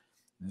ignore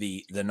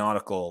the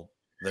nautical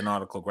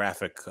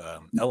graphic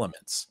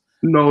elements.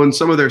 No, and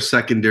some of their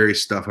secondary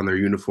stuff on their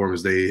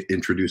uniforms, they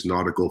introduce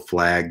nautical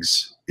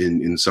flags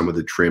in some of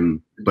the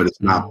trim, but it's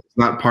not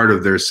part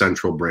of their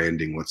central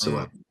branding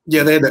whatsoever.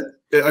 Yeah, they had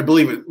that. I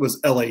believe it was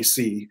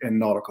LAC and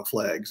nautical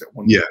flags at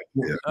one point.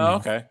 Yeah. Oh,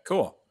 okay,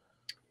 cool.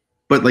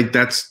 But like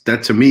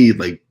that to me,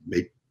 like,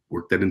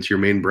 work that into your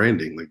main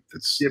branding. Like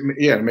that's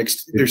it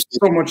makes there's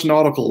so much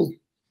nautical.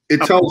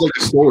 It tells like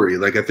a story.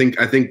 Like I think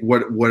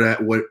what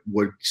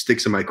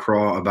sticks in my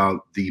craw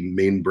about the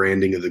main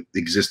branding of the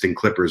existing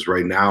Clippers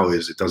right now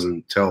is it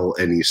doesn't tell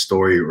any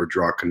story or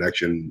draw a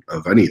connection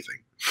of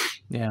anything.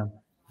 Yeah.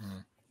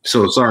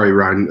 So sorry,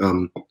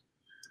 Ryan.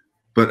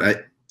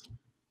 But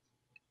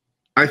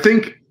I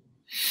think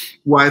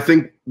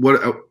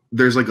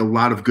there's like a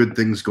lot of good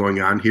things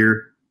going on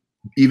here.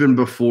 Even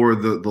before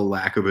the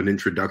lack of an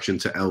introduction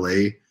to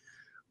LA,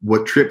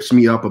 what trips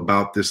me up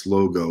about this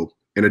logo,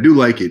 and I do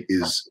like it,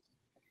 is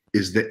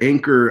the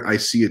anchor. I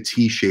see a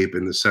T shape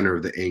in the center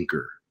of the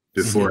anchor.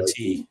 You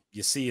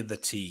see the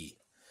T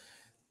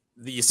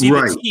the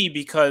T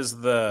because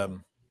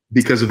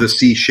of the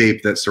C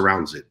shape that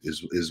surrounds it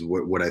is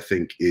what I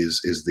think is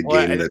the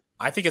game.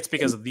 I think it's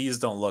because these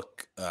don't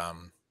look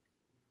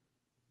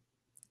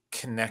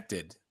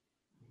connected.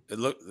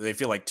 They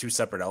feel like two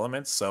separate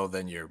elements. So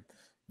then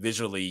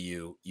visually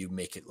you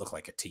make it look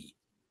like a T.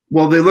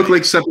 Well, they look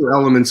like separate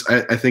elements.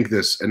 I think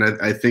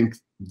I think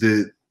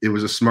it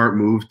was a smart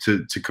move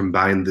to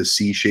combine the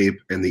C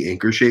shape and the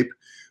anchor shape,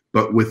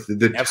 but with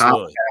the top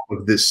half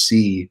of this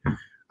C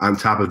on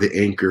top of the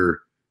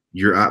anchor,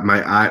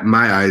 my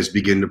eyes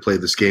begin to play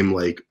this game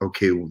like,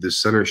 okay, well, this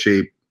center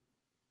shape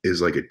is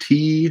like a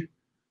T,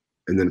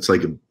 and then it's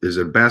like there's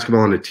a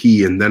basketball and a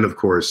T, and then of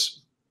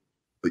course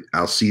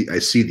I see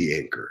the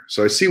anchor,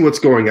 so I see what's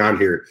going on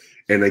here,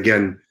 and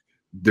again.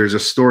 there's a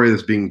story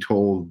that's being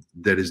told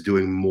that is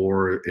doing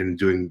more and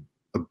doing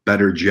a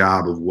better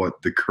job of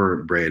what the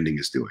current branding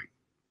is doing.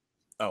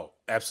 Oh,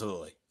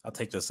 absolutely. I'll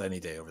take this any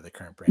day over the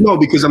current brand. No,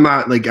 because I'm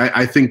not like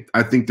I think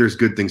there's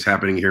good things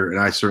happening here, and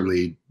I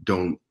certainly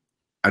don't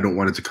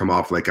want it to come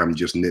off like I'm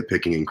just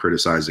nitpicking and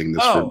criticizing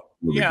this. Oh,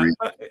 yeah,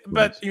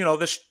 but you know,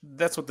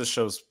 that's what this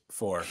show's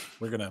for.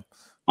 We're gonna.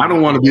 I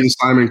don't want to be the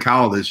Simon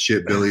Cowell of this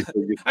shit, Billy.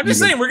 I'm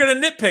just saying we're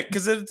gonna nitpick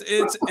because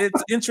it's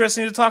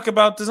interesting to talk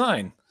about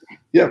design.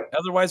 Yeah.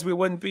 Otherwise, we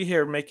wouldn't be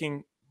here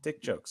making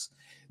dick jokes.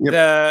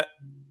 Yep.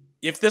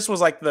 If this was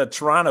like the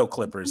Toronto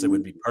Clippers, it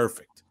would be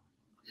perfect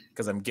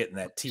because I'm getting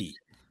that tea.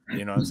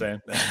 You know what I'm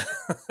saying?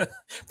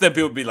 Then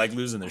people would be like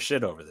losing their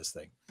shit over this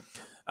thing.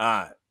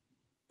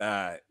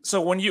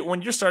 So when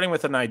you're starting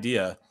with an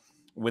idea,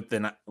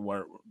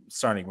 or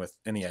starting with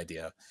any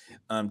idea,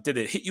 did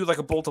it hit you like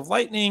a bolt of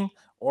lightning,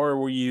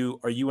 or are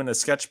you in a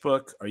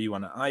sketchbook? Are you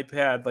on an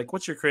iPad? Like,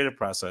 what's your creative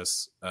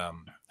process? How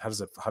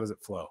does it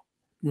flow?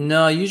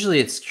 No, usually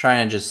it's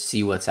trying to just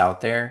see what's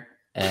out there,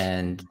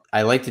 and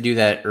I like to do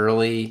that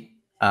early.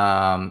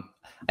 I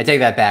take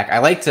that back. I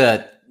like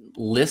to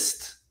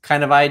list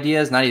kind of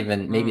ideas, not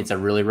even maybe it's a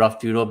really rough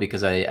doodle,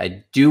 because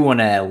I do want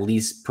to at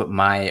least put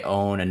my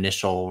own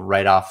initial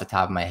right off the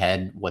top of my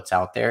head what's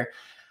out there.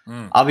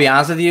 I'll be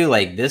honest with you,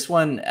 like this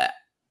one,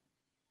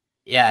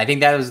 yeah, I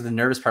think that was the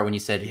nervous part when you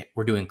said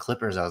we're doing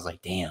Clippers. I was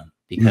like, damn,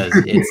 because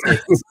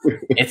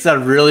it's a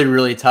really,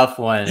 really tough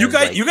one. You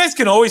guys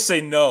can always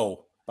say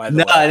no. By the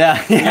way. No,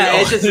 yeah,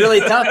 it's just really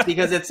tough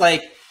because it's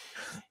a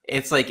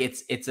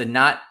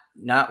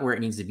not where it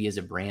needs to be as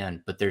a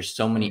brand, but there's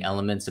so many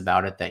elements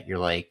about it that you're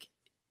like,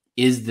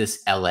 is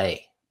this LA?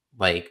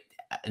 Like,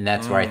 and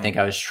that's where I think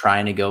I was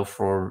trying to go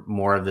for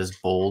more of this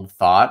bold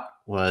thought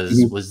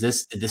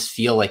did this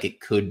feel like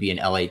it could be an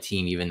LA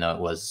team, even though it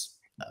was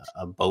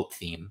a boat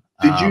theme?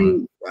 Did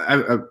you,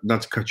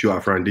 not to cut you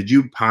off, Ron, did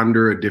you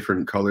ponder a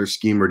different color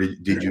scheme, or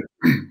did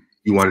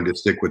you wanted to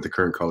stick with the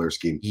current color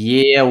scheme?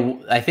 Yeah,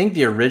 I think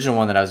the original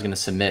one that I was going to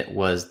submit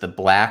was the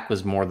black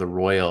was more the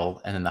royal,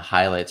 and then the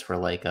highlights were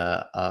like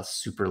a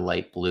super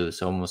light blue.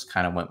 So almost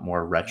kind of went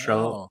more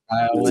retro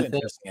with it.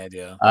 Interesting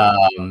idea.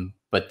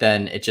 But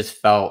then it just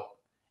felt,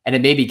 and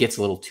it maybe gets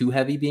a little too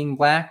heavy being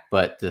black,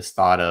 but this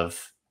thought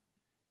of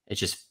it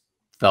just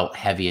felt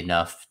heavy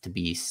enough to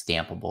be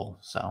stampable.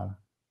 So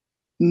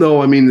no,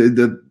 I mean,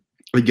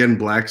 again,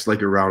 black's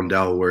like a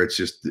roundel where it's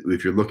just,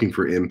 if you're looking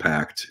for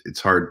impact, it's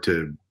hard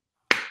to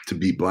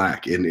beat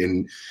black.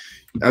 And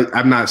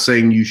I'm not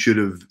saying you should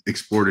have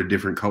explored a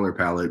different color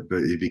palette,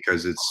 but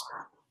because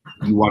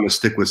you want to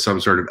stick with some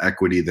sort of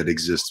equity that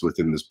exists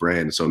within this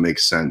brand, so it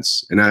makes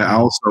sense. And I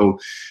also,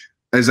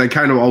 as I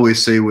kind of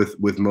always say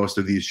with most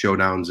of these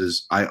showdowns,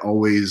 is I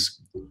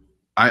always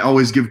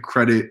give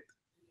credit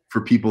for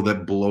people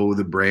that blow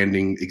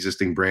the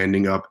existing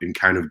branding up and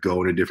kind of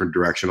go in a different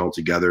direction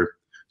altogether.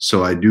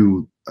 So I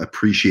do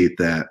appreciate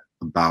that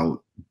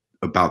about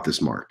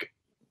this mark.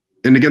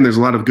 And again, there's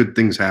a lot of good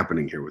things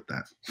happening here with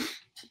that.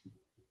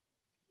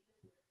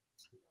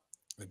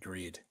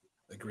 Agreed.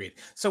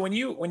 So when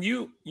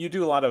you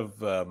do a lot of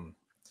both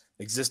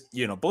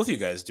of you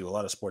guys do a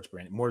lot of sports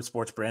branding, more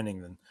sports branding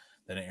than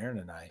Aaron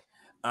and I.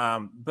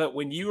 But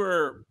when you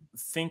were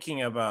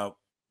thinking about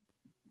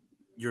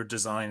your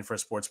design for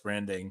sports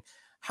branding,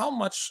 how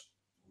much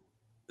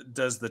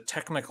does the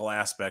technical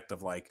aspect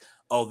of like,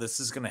 oh,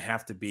 this is going to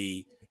have to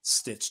be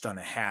stitched on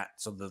a hat,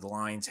 so the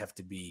lines have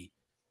to be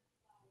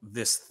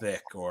this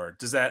thick, or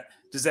is that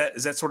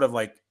sort of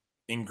like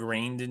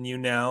ingrained in you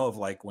now of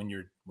like when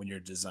you're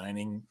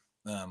designing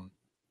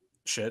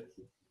shit?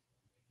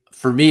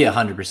 For me,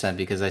 100%,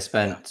 because I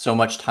spent so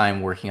much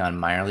time working on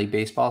minor league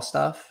baseball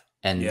stuff,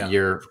 and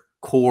your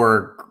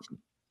core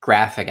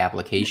graphic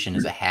application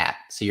is a hat.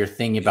 So you're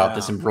thinking about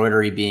this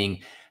embroidery being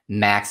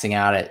maxing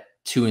out at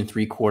 2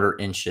 3/4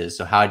 inches.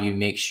 So how do you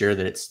make sure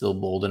that it's still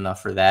bold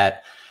enough for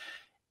that?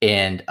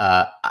 And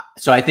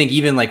so I think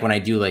even like when I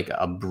do like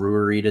a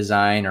brewery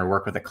design or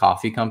work with a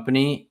coffee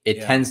company,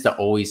 it tends to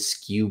always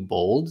skew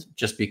bold,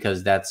 just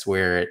because that's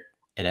where it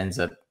ends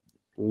up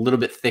a little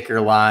bit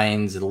thicker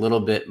lines, a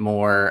little bit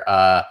more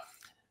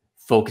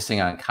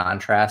focusing on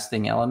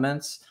contrasting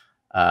elements.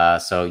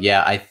 So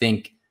yeah, I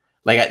think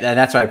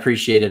that's what I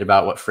appreciated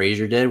about what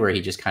Fraser did, where he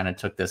just kind of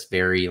took this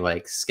very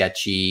like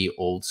sketchy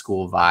old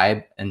school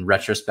vibe. In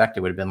retrospect,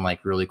 it would have been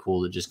like really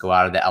cool to just go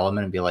out of the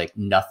element and be like,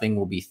 nothing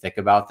will be thick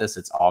about this.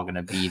 It's all going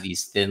to be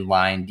these thin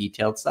line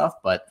detailed stuff.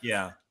 But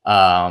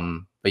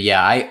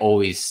I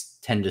always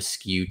tend to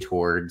skew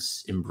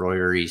towards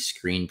embroidery,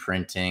 screen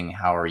printing.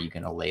 How are you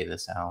going to lay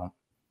this out?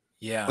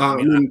 Yeah.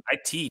 I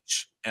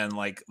teach, and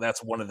like,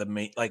 that's one of the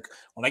main, like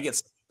when I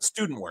get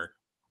student work,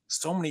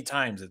 so many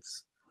times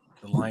it's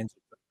the lines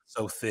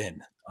so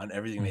thin on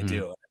everything they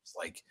do. It's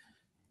like,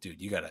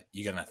 dude, you gotta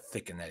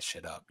thicken that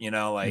shit up.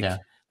 Let's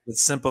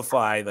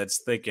simplify, let's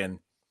thicken.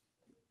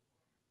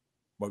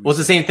 Well, it's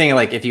the same thing.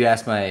 Like if you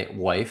ask my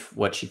wife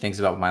what she thinks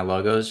about my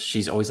logos,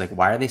 she's always like,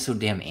 "Why are they so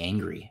damn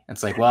angry?"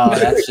 It's like, well,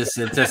 that's just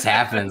it. Just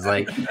happens.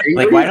 Like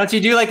why don't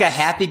you do like a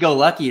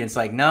happy-go-lucky? It's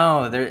like,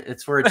 no,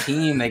 it's for a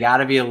team. They got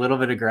to be a little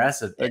bit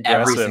aggressive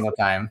every single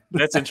time.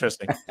 That's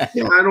interesting.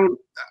 Yeah,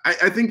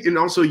 I think, and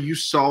also you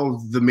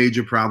solve the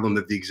major problem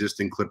that the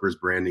existing Clippers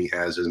branding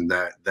has, is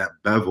that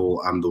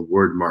bevel on the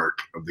word mark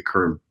of the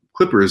current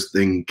Clippers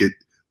thing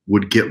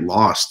would get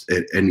lost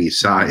at any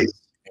size,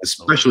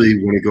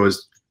 especially when it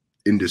goes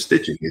into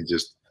stitching.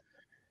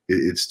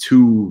 It's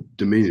too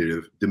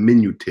diminutive.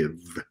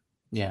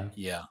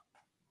 Yeah,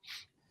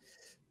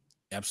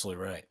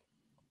 absolutely right.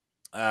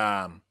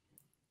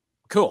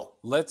 Cool.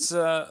 Let's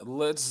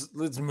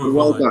move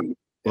on.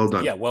 Well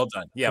done. Yeah, well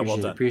done. Yeah, well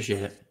done.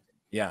 Appreciate it.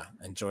 Yeah,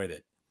 enjoyed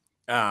it.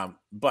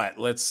 But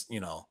let's, we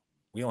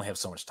only have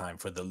so much time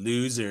for the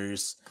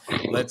losers.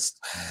 Let's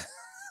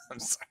I'm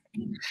sorry.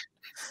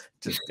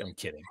 I'm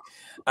kidding.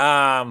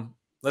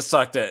 Let's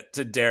talk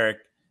to Derek,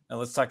 and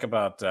let's talk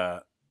about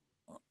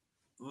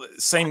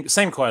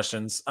same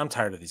questions. I'm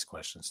tired of these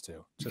questions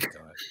too. Just go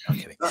ahead. I'm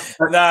kidding.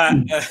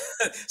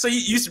 So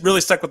you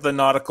really stuck with the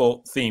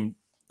nautical theme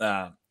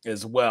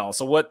as well.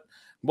 So what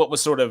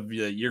was sort of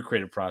your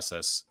creative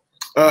process?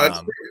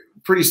 It's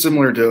pretty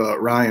similar to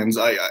Ryan's.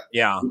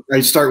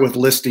 I start with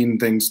listing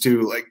things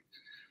too, like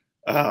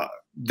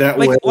that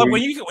way.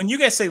 When you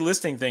guys say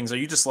listing things, are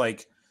you just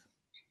like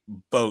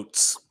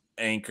boats,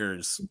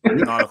 anchors,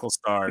 nautical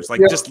stars,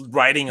 like just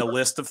writing a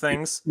list of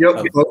things?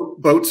 Yep,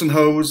 boats and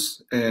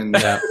hose, and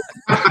that's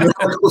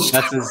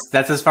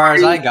as far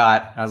as I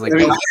got. I was like,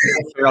 that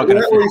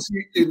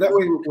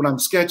way, when I'm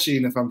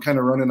sketching, if I'm kind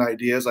of running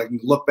ideas, I can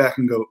look back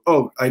and go,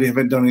 "Oh, I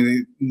haven't done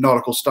any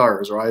nautical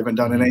stars, or I haven't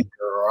done an anchor,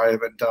 or I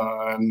haven't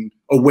done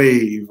a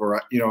wave,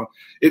 or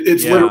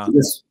it's literally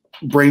just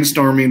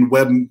brainstorming,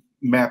 web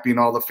mapping,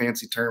 all the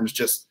fancy terms,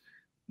 just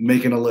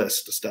making a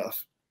list of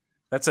stuff."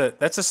 That's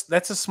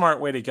a smart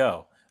way to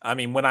go. I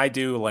mean, when I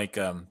do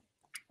when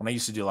I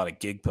used to do a lot of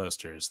gig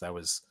posters,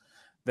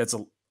 that's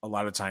a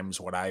lot of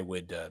times what I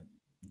would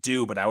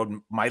do, but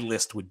my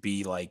list would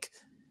be like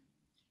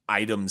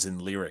items in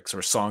lyrics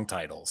or song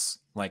titles.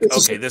 Like,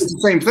 it's the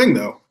same thing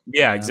though.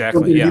 Yeah,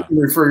 exactly. Yeah. You can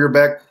refer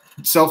your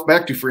self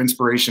back to for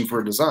inspiration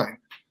for a design.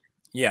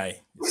 Yeah.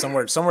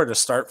 Somewhere to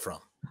start from.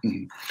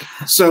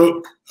 Mm-hmm.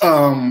 So,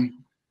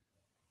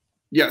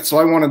 so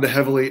I wanted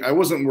to I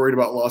wasn't worried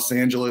about Los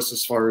Angeles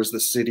as far as the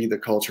city, the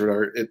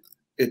culture.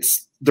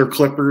 They're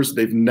Clippers.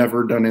 They've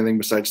never done anything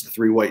besides the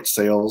 3 white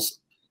sails.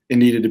 It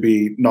needed to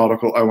be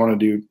nautical. I want to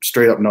do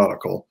straight up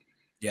nautical.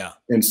 Yeah.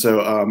 And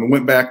so I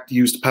went back,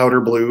 used powder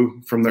blue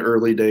from the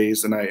early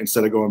days. And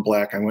instead of going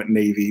black, I went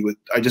navy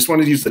I just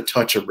wanted to use the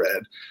touch of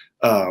red.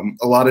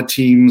 A lot of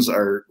teams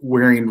are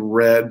wearing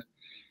red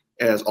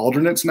as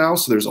alternates now.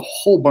 So there's a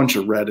whole bunch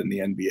of red in the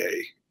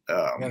NBA.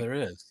 Yeah, there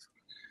is.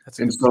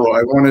 And so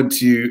I wanted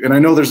to, and I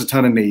know there's a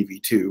ton of navy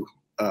too,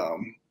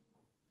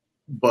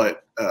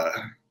 but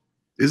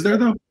is there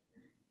though?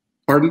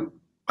 Pardon?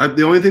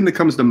 The only thing that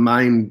comes to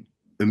mind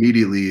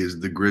immediately is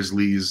the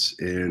Grizzlies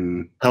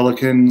and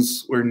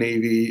Pelicans wear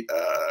navy,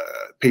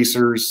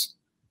 Pacers.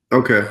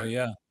 Okay. Oh,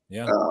 yeah.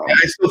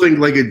 I still think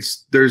like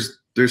there's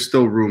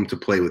still room to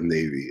play with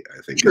navy,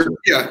 I think. Sure,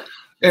 yeah.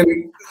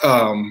 And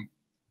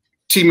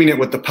teaming it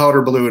with the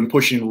powder blue and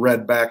pushing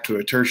red back to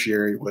a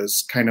tertiary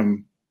was kind of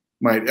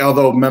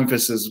although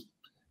Memphis is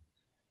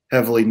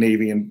heavily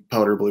navy and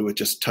powder blue with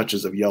just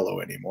touches of yellow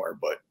anymore.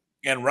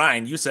 And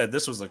Ryan, you said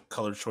this was a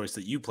color choice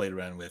that you played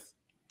around with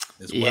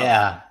as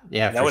well.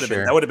 Yeah, that would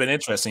have been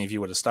interesting if you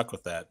would have stuck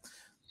with that.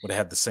 Would have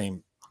had the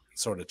same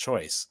sort of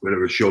choice.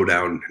 Whatever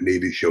showdown,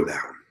 navy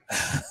showdown.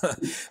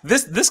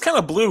 This kind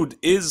of blue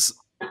it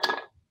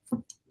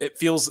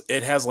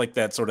has like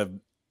that sort of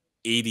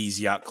 80s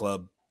yacht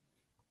club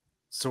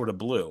sort of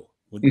blue.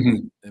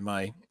 Am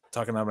I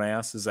talking out my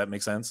ass? Does that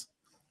make sense?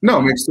 No,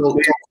 it makes total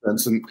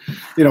sense. And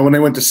when they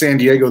went to San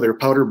Diego, they were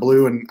powder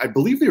blue, and I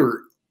believe they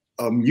were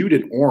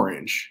muted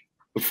orange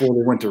before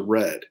they went to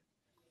red.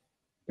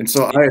 And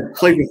so I had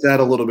played with that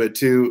a little bit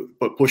too,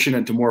 but pushing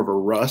it to more of a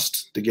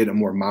rust to get it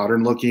more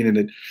modern looking, and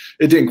it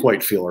didn't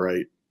quite feel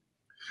right.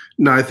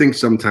 No, I think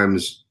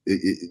sometimes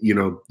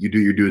you do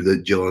your due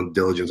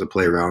diligence and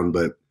play around,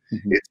 but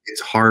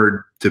it's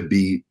hard to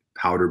beat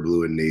powder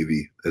blue and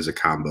navy as a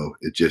combo.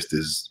 It just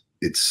is.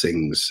 It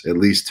sings, at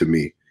least to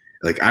me.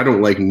 Like, I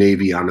don't like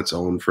navy on its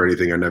own for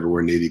anything. I never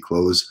wear navy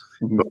clothes.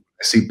 But when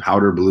I see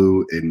powder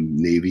blue and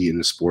navy in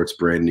the sports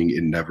branding,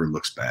 it never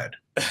looks bad.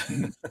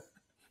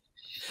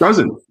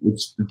 Doesn't.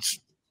 It's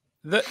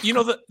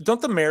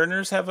don't the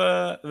Mariners have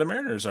a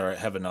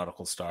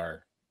nautical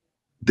star?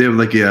 They have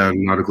like a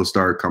nautical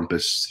star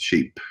compass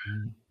shape.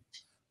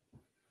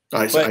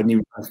 I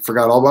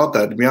forgot all about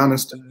that, to be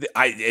honest.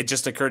 It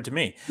just occurred to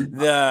me.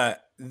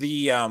 But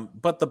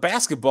the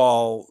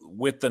basketball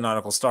with the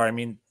nautical star, I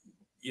mean,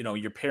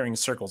 you're pairing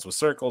circles with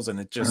circles,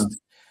 and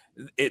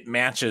it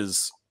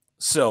matches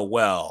so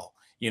well.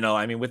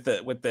 I mean, with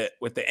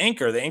the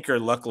anchor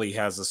luckily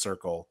has a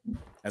circle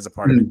as a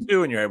part of it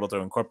too, and you're able to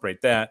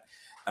incorporate that.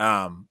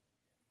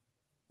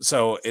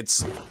 So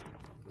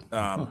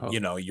you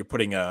know, you're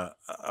putting a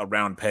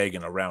round peg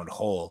in a round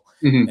hole,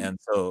 and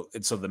so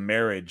the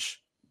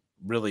marriage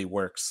really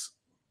works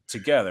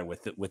together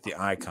with the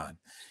icon.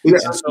 Yeah,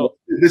 and so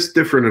this is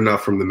different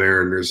enough from the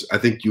Mariners. I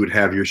think you would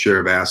have your share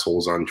of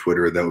assholes on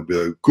Twitter that would be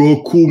like,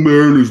 "Go cool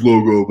Mariners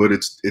logo," but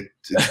it's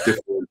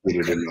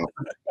differentiated enough.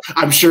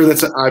 I'm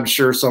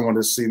sure someone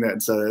has seen that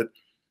and said it.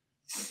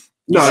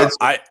 No,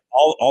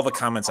 all the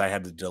comments I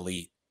had to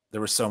delete. There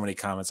were so many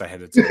comments I had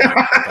to delete.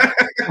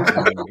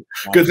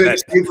 Because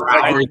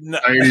I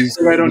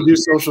don't do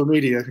social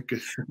media.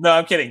 No,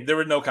 I'm kidding. There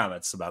were no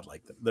comments about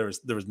like that. There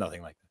was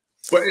nothing like that.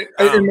 But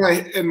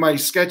in my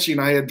sketching,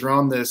 I had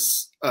drawn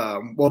this.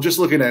 Just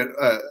looking at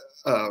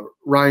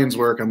Ryan's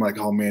work, I'm like,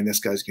 oh man, this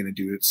guy's going to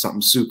do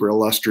something super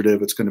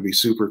illustrative. It's going to be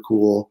super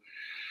cool.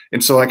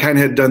 And so I kind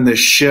of had done this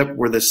ship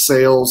where the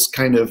sails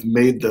kind of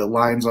made the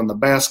lines on the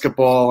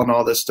basketball and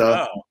all this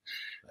stuff. Oh,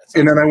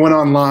 and then I went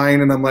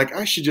online and I'm like,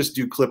 I should just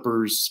do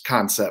Clippers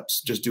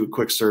concepts, just do a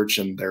quick search,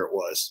 and there it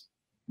was.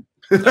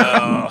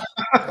 Oh.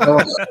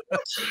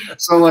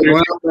 So like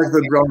went up back to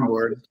the drawing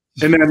board.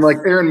 And then, like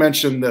Aaron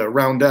mentioned, the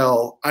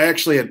roundel, I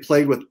actually had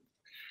played with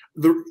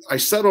I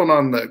settled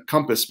on the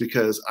compass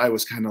because I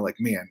was kind of like,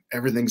 man,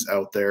 everything's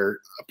out there.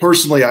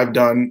 Personally, I've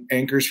done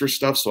anchors for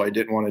stuff, so I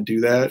didn't want to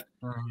do that.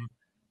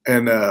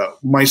 And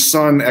my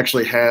son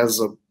actually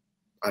has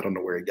I don't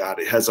know where he got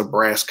it, has a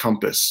brass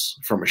compass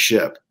from a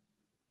ship.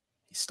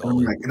 He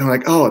stole it. And I'm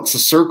like, oh, it's a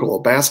circle,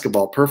 a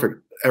basketball,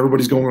 perfect.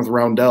 Everybody's going with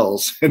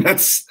roundels. And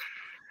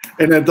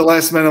at the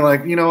last minute, I'm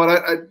like, you know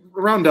what,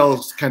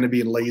 roundel's kind of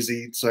being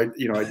lazy, so I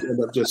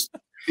end up just.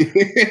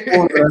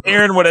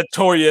 Aaron would have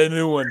tore you a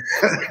new one.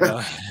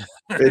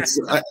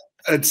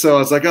 And so I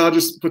was like, I'll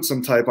just put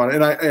some type on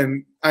it.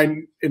 And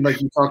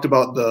like you talked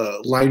about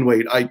the line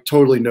weight, I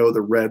totally know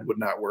the red would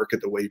not work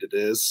at the weight it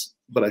is,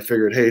 but I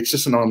figured, hey, it's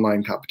just an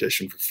online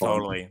competition for fun.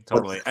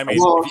 Totally. I mean,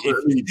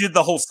 if you did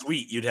the whole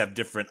suite, you'd have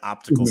different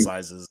optical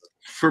sizes.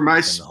 For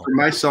my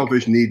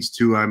selfish needs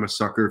too, I'm a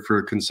sucker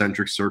for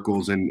concentric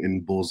circles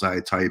and bullseye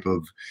type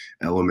of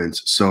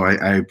elements. So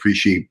I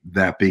appreciate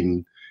that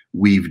being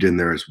weaved in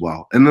there as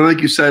well. And then,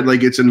 like you said,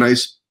 like it's a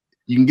nice,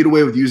 you can get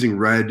away with using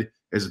red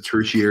as a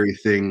tertiary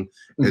thing,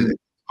 as a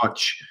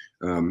touch,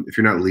 if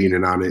you're not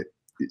leaning on it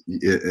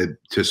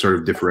to sort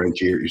of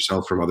differentiate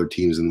yourself from other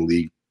teams in the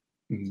league.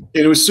 And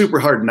it was super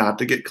hard not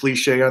to get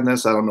cliche on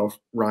this. I don't know if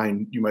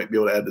Ryan, you might be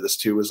able to add to this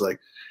too. Was like,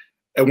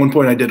 at one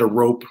point I did a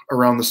rope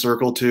around the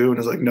circle too, and I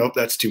was like, nope,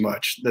 that's too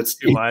much. That's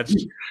too much.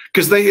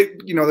 Because they,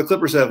 the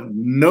Clippers have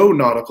no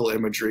nautical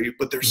imagery,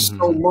 but there's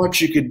so much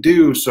you could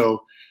do.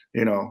 So,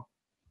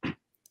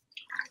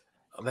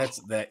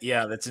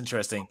 That's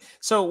interesting.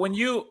 So when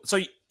you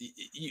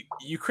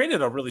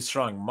created a really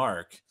strong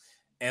mark,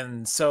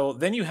 and so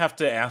then you have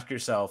to ask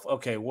yourself,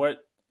 okay,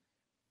 what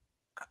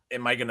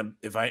am I gonna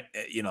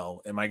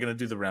am I gonna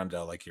do the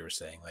roundel like you were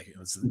saying? Like,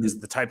 is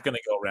the type gonna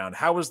go around?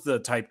 How is the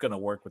type gonna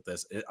work with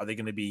this? Are they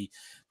gonna be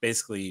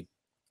basically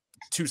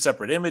two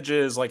separate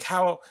images? Like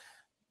how?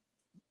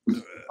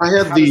 I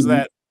had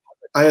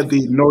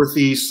the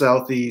northeast,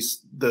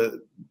 southeast.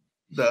 The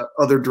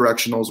other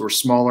directionals were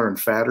smaller and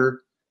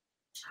fatter,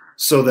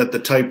 so that the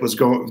type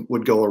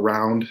would go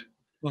around.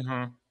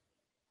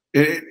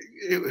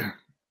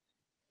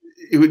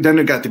 Then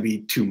it got to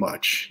be too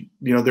much.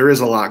 There is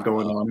a lot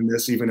going on in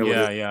this, even though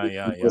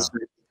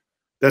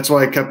That's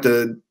why I kept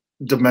the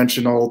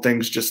dimensional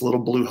things, just little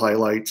blue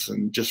highlights,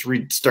 and just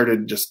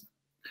started just,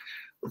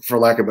 for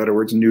lack of better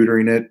words,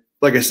 neutering it.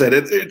 Like I said,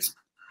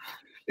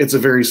 it's a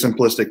very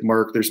simplistic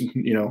mark. There's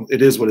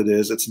it is what it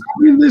is. It's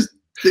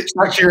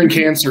not curing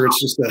cancer.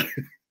 It's just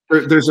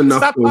there's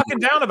enough. Stop talking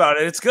down about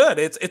it. It's good.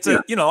 It's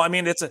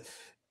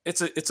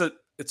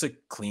a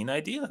clean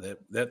idea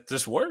that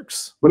just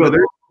works. Well,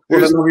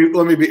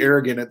 let me be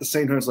arrogant. At the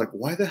same time, it's like,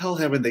 why the hell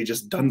haven't they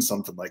just done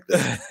something like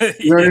that?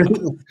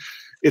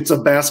 It's a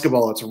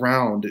basketball. It's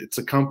round. It's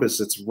a compass.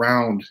 It's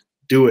round.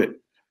 Do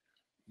it.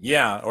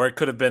 Yeah, or it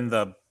could have been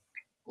the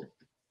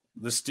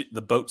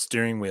boat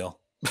steering wheel.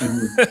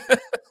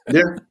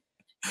 Yeah,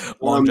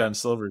 Long John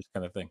Silver's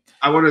kind of thing.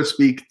 I want to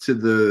speak to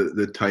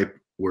the type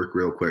work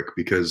real quick,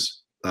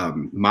 because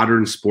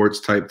modern sports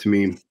type, to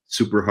me,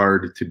 super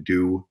hard to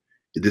do.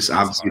 This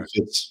obviously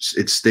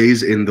it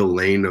stays in the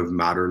lane of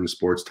modern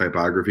sports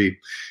typography,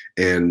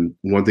 and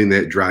one thing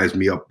that drives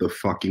me up the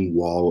fucking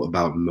wall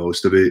about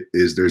most of it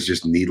is there's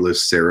just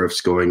needless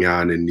serifs going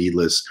on and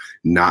needless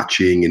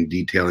notching and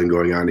detailing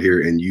going on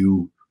here, and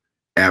you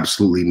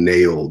absolutely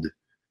nailed.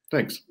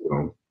 Thanks.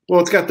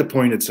 Well, it's got the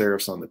pointed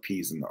serifs on the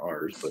P's and the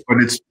R's, but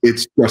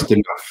it's just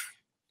enough.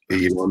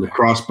 On the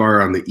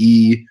crossbar, on the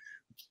E,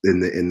 in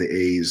the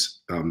A's.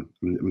 I'm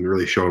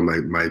really showing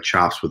my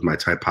chops with my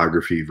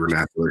typography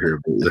vernacular here.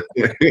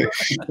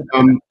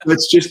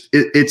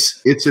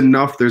 It's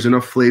enough. There's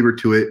enough flavor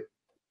to it.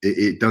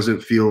 It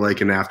doesn't feel like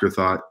an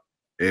afterthought,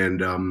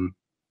 and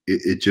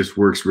it just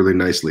works really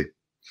nicely.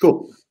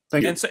 Cool.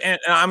 Thank you. And so, and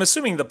I'm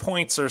assuming the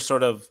points are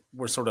the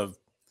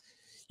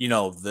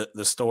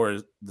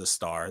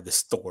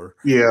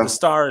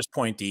star is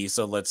pointy.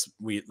 So let's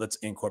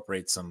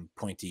incorporate some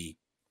pointy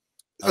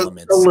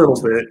elements. A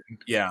little bit.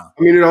 Yeah.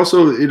 I mean, it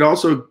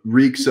also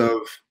reeks of.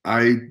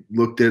 I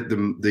looked at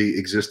the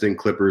existing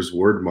Clippers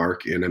word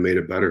mark and I made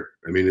it better.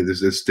 I mean,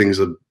 this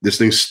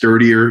thing's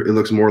sturdier. It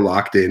looks more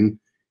locked in.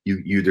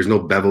 There's no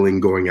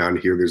beveling going on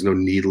here. There's no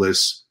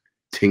needless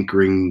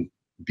tinkering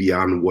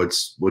beyond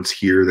what's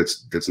here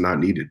that's not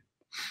needed.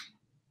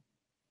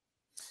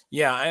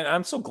 Yeah,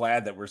 I'm so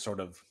glad that we're sort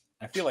of.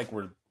 I feel like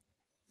we're.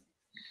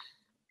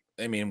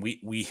 I mean,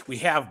 we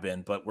have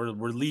been, but we're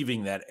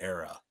leaving that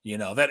era. You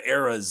know, that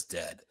era is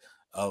dead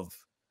of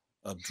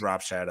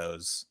drop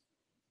shadows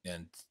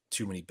and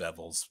too many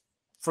bevels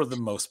for the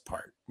most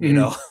part. You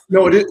know,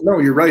 no,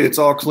 you're right. It's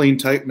all clean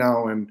type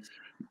now, and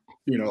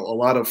a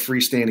lot of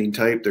freestanding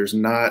type. There's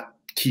not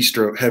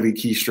heavy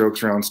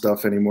keystrokes around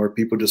stuff anymore.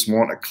 People just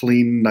want a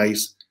clean,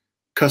 nice,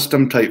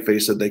 custom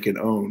typeface that they can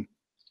own.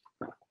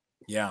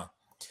 Yeah.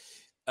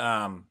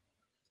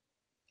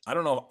 I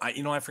don't know.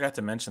 I forgot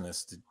to mention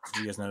this. Did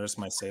you guys notice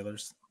my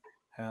sailor's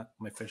hat,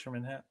 my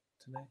fisherman hat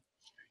today?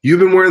 You've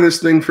been wearing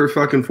this thing for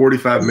fucking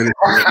 45 minutes.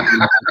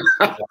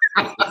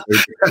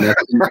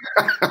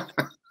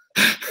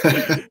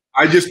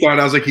 I just thought,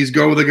 I was like, he's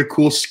going with like a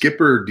cool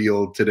skipper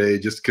deal today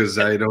just because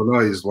I don't know.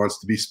 He just wants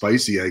to be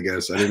spicy, I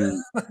guess. I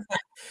didn't.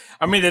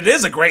 I mean, it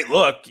is a great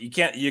look. You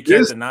can't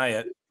deny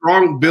it.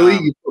 Wrong, Billy.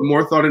 You put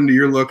more thought into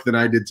your look than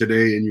I did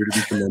today, and you're to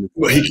be commended.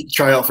 Well, he could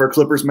try out for a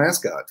Clippers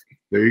mascot.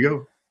 There you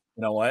go.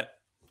 You know what?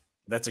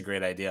 That's a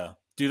great idea.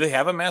 Do they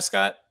have a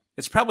mascot?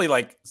 It's probably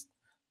like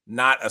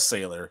not a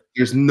sailor.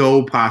 There's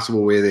no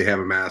possible way they have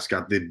a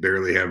mascot. They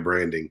barely have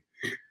branding.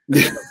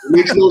 It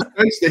makes no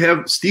sense. They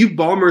have Steve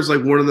Ballmer's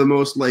like one of the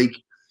most like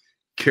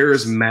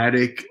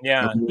charismatic.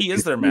 Yeah, he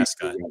is their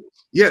mascot.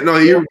 Yeah, no,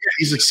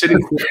 he's like sitting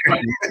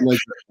like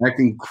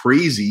acting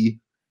crazy.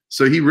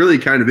 So he really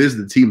kind of is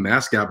the team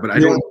mascot. But I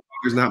don't know,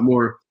 there's not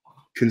more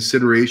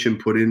consideration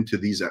put into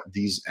these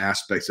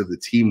aspects of the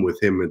team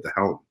with him at the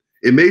helm.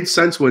 It made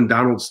sense when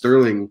Donald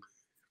Sterling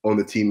on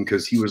the team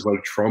because he was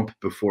like Trump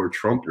before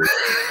Trump was.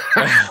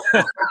 Like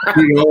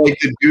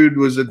the dude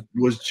was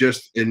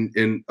just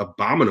an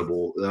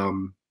abominable,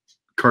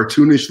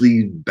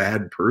 cartoonishly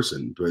bad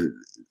person, but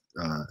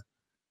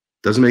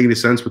doesn't make any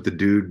sense with the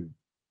dude,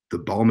 the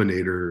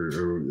Baumannator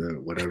or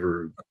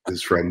whatever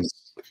his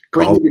friends.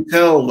 But you can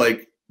tell,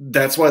 like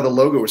that's why the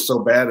logo was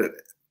so bad.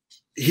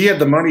 He had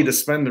the money to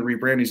spend the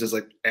rebrand. He's just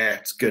like,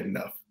 it's good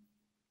enough.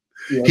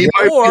 Yeah.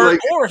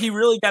 Or he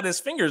really got his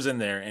fingers in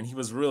there, and he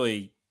was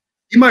really.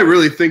 He might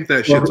really think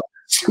that shit.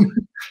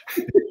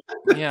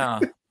 Yeah.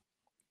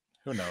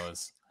 Who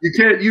knows? You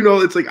can't,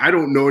 it's like, I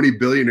don't know any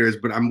billionaires,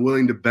 but I'm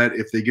willing to bet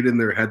if they get in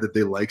their head that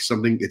they like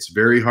something, it's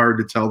very hard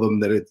to tell them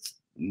that it's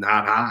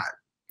not hot.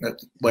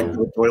 Like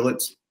gold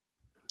toilets.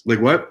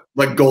 Like what?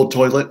 Like gold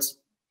toilets.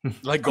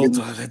 Like gold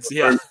toilets,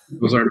 yeah.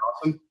 Those aren't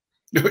awesome.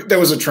 That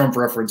was a Trump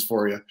reference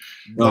for you.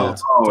 Oh,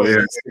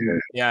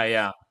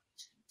 Yeah.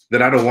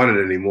 That I don't want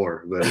it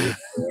anymore. But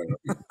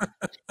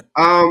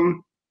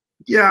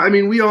yeah, I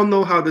mean, we all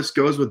know how this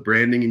goes with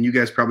branding, and you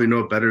guys probably know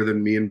it better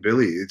than me and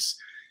Billy. It's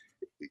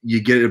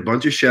you get a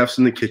bunch of chefs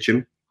in the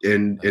kitchen,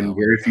 and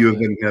very few of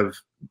them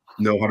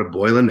know how to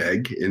boil an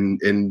egg,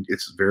 and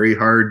it's very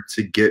hard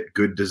to get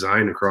good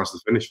design across the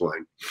finish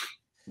line.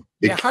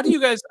 Yeah, how do you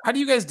guys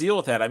deal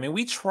with that? I mean,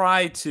 we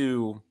try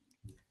to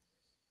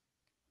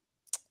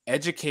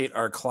educate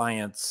our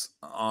clients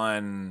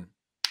on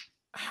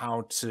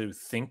how to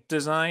think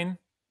design,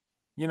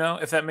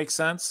 if that makes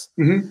sense.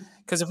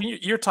 Because if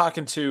you're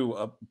talking to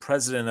a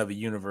president of a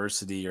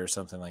university or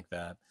something like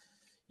that,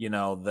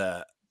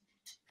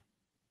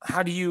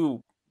 how do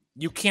you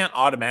can't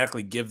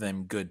automatically give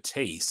them good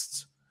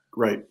tastes,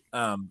 right?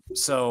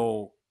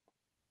 So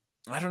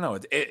I don't know.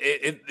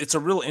 It's a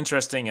real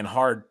interesting and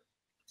hard,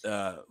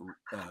 lane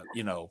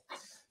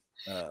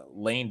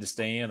to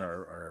stay in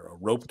or a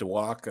rope to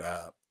walk.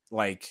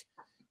 Like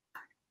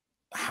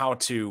how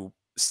to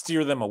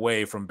steer them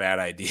away from bad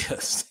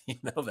ideas.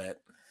 That.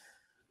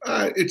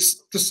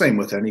 It's the same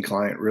with any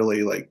client,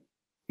 really. Like,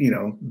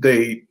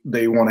 they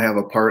want to have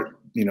a part.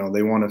 They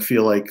want to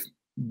feel like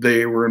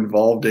they were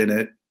involved in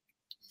it.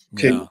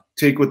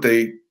 Take what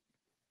they,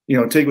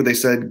 take what they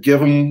said,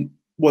 give them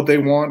what they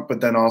want, but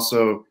then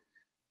also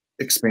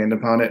expand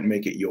upon it and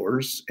make it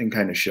yours and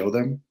kind of show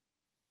them.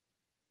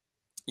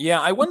 Yeah,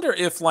 I wonder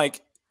if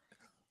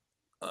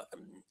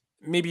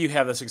maybe you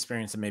have this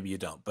experience and maybe you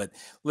don't, but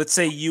let's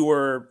say you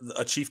were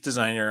a chief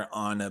designer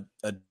on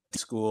a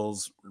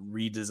school's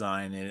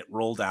redesign and it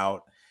rolled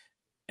out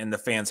and the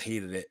fans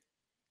hated it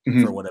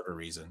for whatever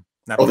reason.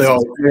 They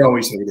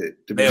always hate it.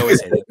 They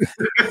always hate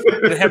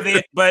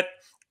it. But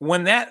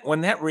when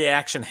that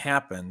reaction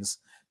happens,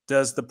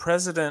 does the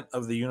president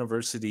of the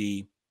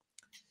university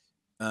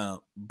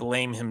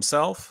blame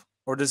himself,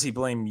 or does he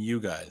blame you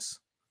guys,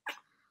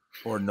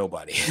 or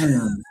nobody?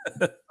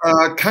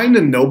 Kind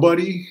of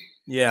nobody.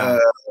 Yeah,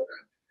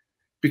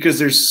 because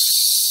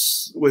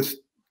there's with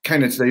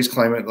kind of today's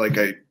climate, like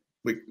I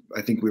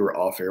think we were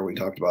off air. We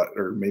talked about,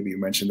 or maybe you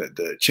mentioned that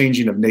the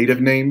changing of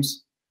native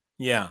names.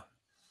 Yeah,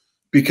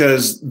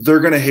 because they're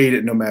going to hate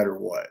it no matter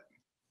what.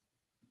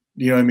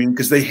 You know what I mean?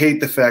 Because they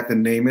hate the fact the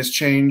name has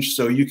changed.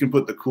 So you can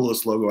put the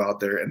coolest logo out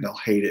there and they'll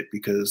hate it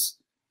because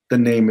the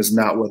name is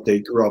not what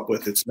they grew up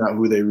with. It's not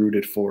who they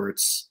rooted for.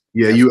 It's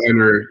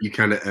you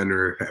kind of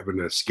enter having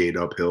to skate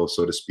uphill,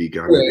 so to speak.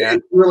 On it.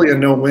 It's really a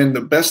no-win.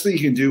 The best thing you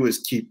can do is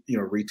keep,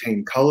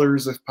 retain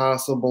colors if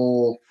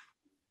possible,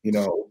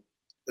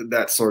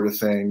 that sort of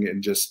thing,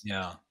 and just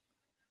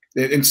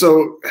And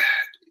so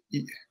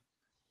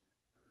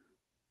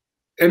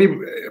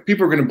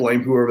people are going to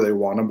blame whoever they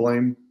want to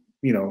blame.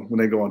 When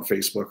they go on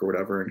Facebook or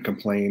whatever and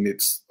complain,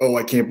 it's, oh,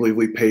 I can't believe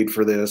we paid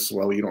for this.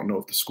 Well, you don't know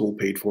if the school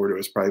paid for it. It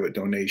was private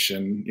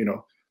donation,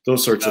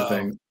 those sorts of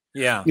things.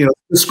 Yeah.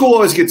 The school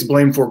always gets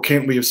blamed for,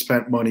 can't we have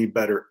spent money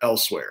better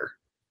elsewhere?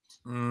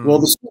 Well,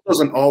 the school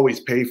doesn't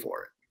always pay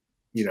for it.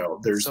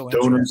 There's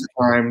donors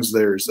at times,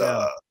 there's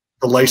the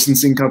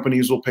licensing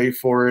companies will pay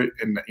for it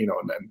and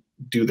then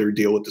do their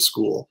deal with the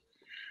school.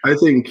 I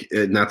think,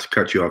 not to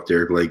cut you off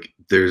there, like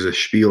there's a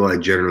spiel I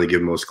generally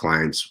give most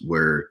clients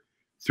where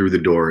through the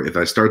door, if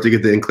I start to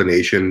get the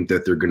inclination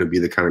that they're going to be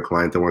the kind of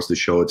client that wants to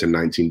show it to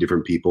 19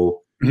 different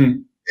people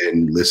and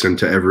listen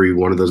to every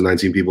one of those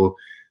 19 people,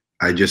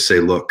 I just say,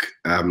 look,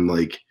 I'm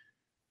like,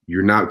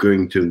 you're not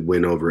going to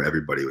win over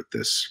everybody with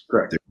this.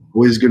 Correct. There's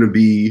always going to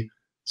be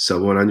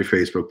someone on your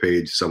Facebook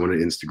page, someone on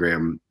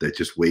Instagram that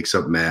just wakes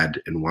up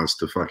mad and wants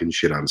to fucking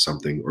shit on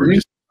something or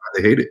just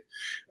they hate it.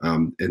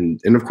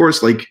 And of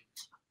course, like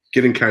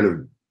getting kind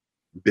of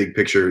big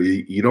picture,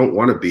 you don't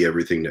want to be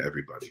everything to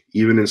everybody.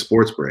 Even in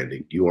sports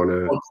branding, you want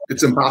to.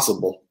 It's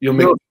impossible. You'll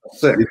make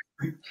sick.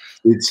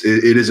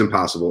 It is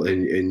impossible,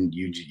 and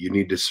you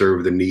need to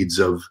serve the needs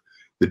of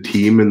the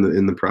team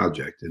and the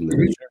project, and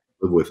then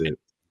live with it.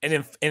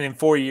 And in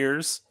 4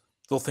 years,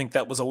 they'll think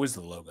that was always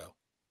the logo.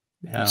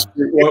 Yeah.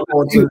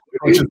 Once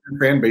the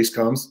fan base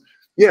comes.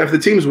 Yeah, if the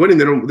team's winning,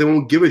 they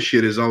won't give a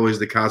shit. Is always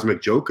the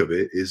cosmic joke of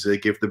it. Is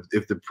like if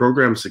the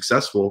program's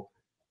successful,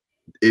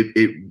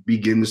 it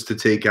begins to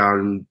take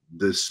on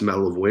the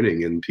smell of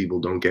winning, and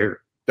people don't care.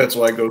 That's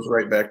why it goes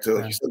right back to,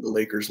 like you said, the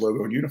Lakers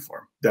logo and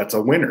uniform. That's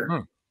a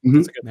winner.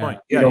 That's a good point.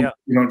 You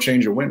don't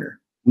change a winner.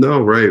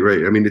 No, right.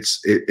 I mean,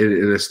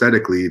 and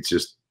aesthetically, it's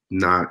just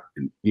not,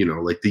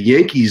 like the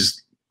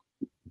Yankees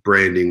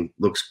branding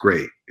looks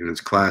great and it's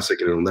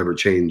classic and it'll never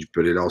change,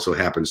 but it also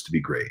happens to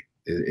be great.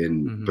 But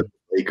the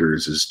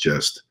Lakers is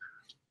just,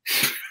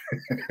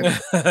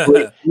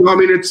 I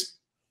mean, it's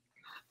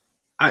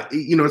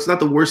not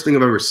the worst thing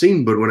I've ever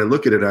seen, but when I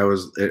look at it,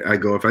 I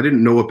go, if I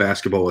didn't know what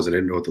basketball was and I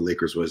didn't know what the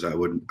Lakers was, I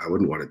wouldn't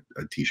want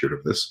a t-shirt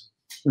of this.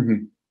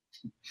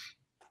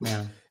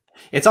 Yeah.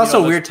 It's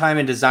also a weird time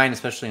in design,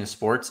 especially in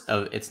sports.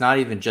 It's not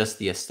even just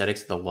the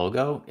aesthetics of the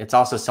logo. It's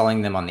also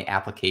selling them on the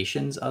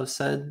applications of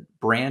said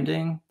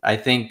branding. I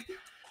think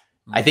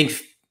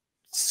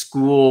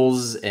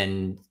schools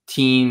and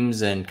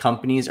teams and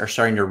companies are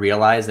starting to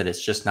realize that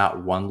it's just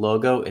not one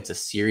logo. It's a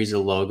series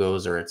of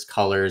logos, or it's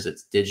colors,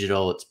 it's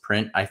digital, it's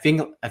print. I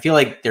feel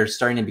like they're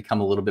starting to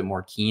become a little bit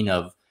more keen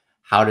of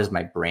how does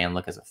my brand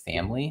look as a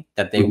family,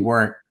 that they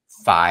weren't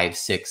 5,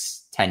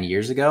 6, 10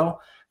 years ago,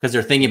 because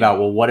they're thinking about,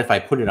 well, what if I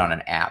put it on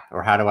an app,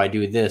 or how do I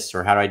do this,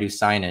 or how do I do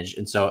signage?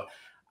 And so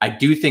I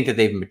do think that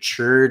they've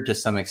matured to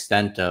some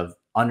extent of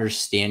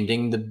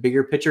understanding the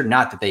bigger picture,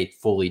 not that they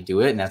fully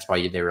do it. And that's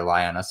why they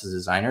rely on us as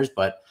designers,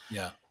 but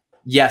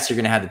yes, you're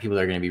going to have the people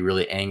that are going to be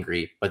really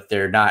angry, but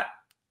they're not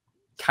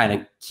kind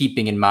of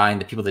keeping in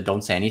mind the people that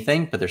don't say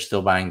anything, but they're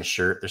still buying the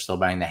shirt, they're still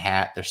buying the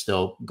hat, they're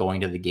still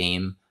going to the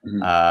game.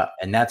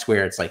 And that's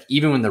where it's like,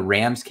 even when the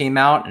Rams came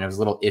out and it was a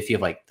little iffy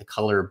of like the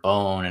color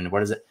bone and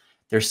what is it,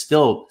 they're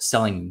still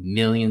selling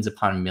millions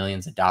upon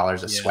millions of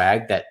dollars of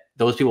swag that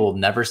those people will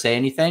never say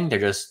anything. They're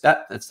just,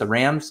 that's the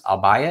Rams, I'll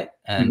buy it.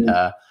 And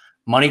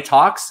money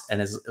talks. And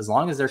as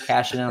long as they're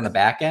cashing in on the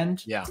back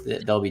end,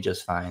 they'll be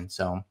just fine.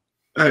 So,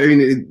 I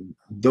mean,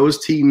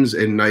 those teams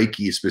and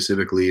Nike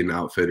specifically, and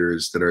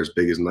outfitters that are as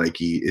big as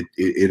Nike,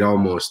 it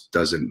almost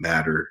doesn't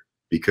matter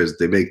because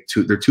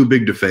they're too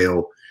big to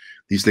fail.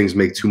 These things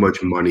make too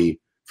much money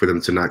for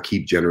them to not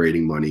keep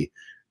generating money,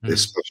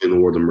 especially in the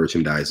world of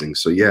merchandising.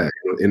 So yeah,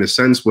 in a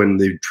sense, when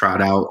they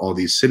trot out all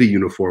these city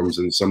uniforms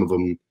and some of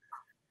them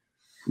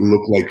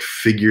look like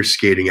figure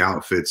skating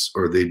outfits,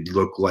 or they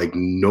look like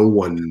no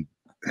one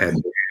had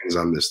hands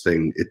on this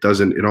thing,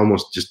 it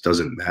almost just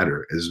doesn't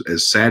matter.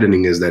 As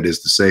saddening as that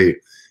is to say,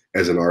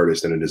 as an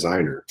artist and a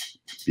designer,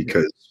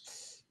 because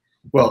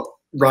well,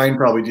 Ryan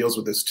probably deals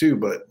with this too,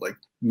 but like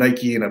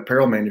Nike and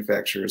apparel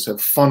manufacturers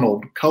have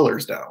funneled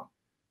colors down.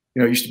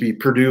 It used to be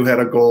Purdue had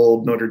a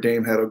gold, Notre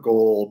Dame had a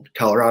gold,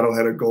 Colorado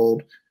had a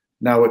gold.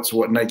 Now it's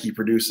what Nike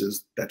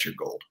produces, that's your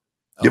gold.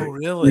 Oh,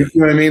 really? You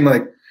know what I mean?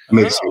 Like,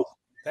 makes sense.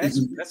 That's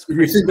if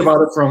you think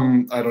about it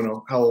from, I don't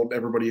know how old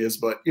everybody is,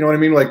 but you know what I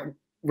mean? Like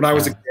when I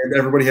was a kid,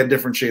 everybody had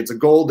different shades of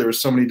gold. There were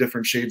so many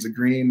different shades of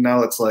green.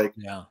 Now it's like,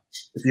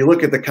 if you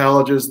look at the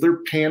colleges,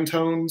 their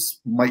Pantones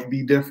might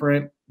be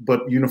different,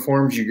 but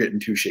uniforms, you're getting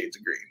 2 shades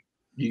of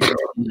green.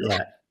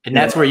 And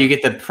that's where you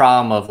get the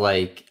problem of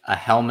like a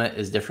helmet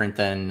is different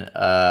than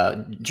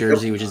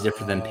jersey, which is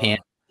different than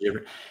pants.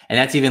 And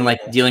that's even like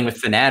dealing with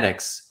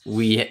Fanatics.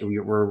 We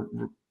were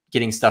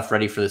getting stuff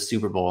ready for the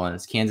Super Bowl and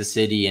it's Kansas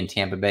City and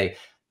Tampa Bay,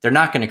 they're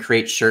not going to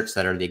create shirts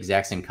that are the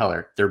exact same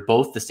color. They're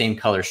both the same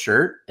color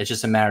shirt. It's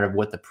just a matter of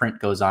what the print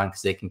goes on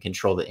because they can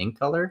control the ink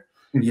color.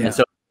 Yeah. And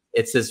so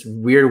it's this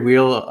weird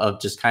wheel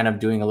of just kind of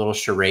doing a little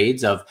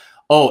charades of,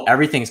 oh,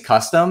 everything's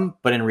custom.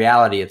 But in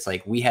reality, it's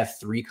like we have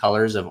 3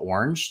 colors of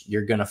orange.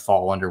 You're going to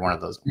fall under one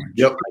of those orange.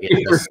 Yep.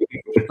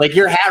 Like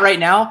your hat right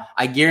now,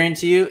 I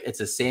guarantee you it's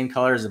the same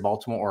color as the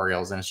Baltimore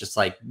Orioles. And it's just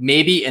like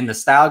maybe in the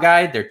style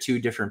guide, they're 2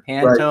 different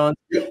Pantones.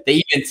 Right.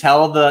 They even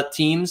tell the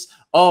teams,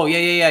 oh,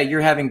 yeah,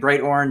 you're having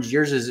bright orange.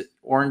 Yours is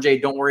orange.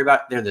 Don't worry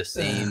about it. They're the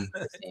same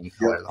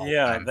color.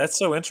 Yeah, that's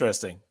so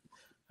interesting.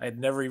 I had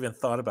never even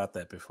thought about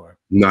that before.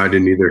 No, I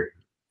didn't either.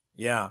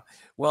 Yeah.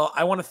 Well,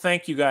 I want to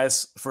thank you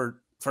guys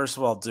for, first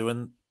of all,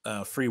 doing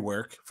free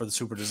work for the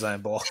Super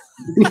Design Bowl.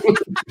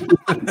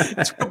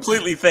 It's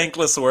completely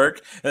thankless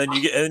work, and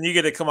then you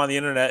get to come on the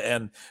internet,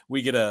 and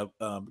we get to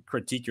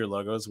critique your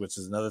logos, which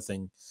is another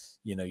thing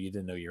you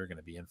didn't know you were going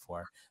to be in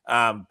for.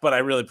 But I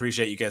really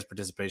appreciate you guys'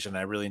 participation.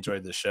 I really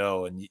enjoyed the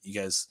show, and you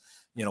guys,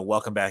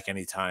 welcome back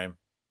anytime.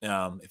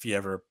 If you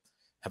ever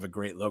have a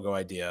great logo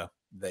idea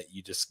that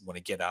you just want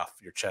to get off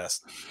your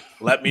chest,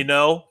 let me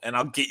know, and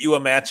I'll get you a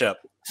matchup.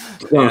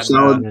 Well,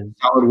 solid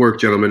work,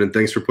 gentlemen, and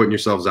thanks for putting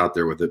yourselves out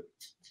there with it.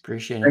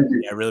 Appreciate it.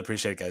 Yeah, I really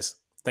appreciate it, guys.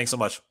 Thanks so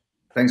much.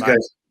 Thanks,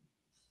 guys.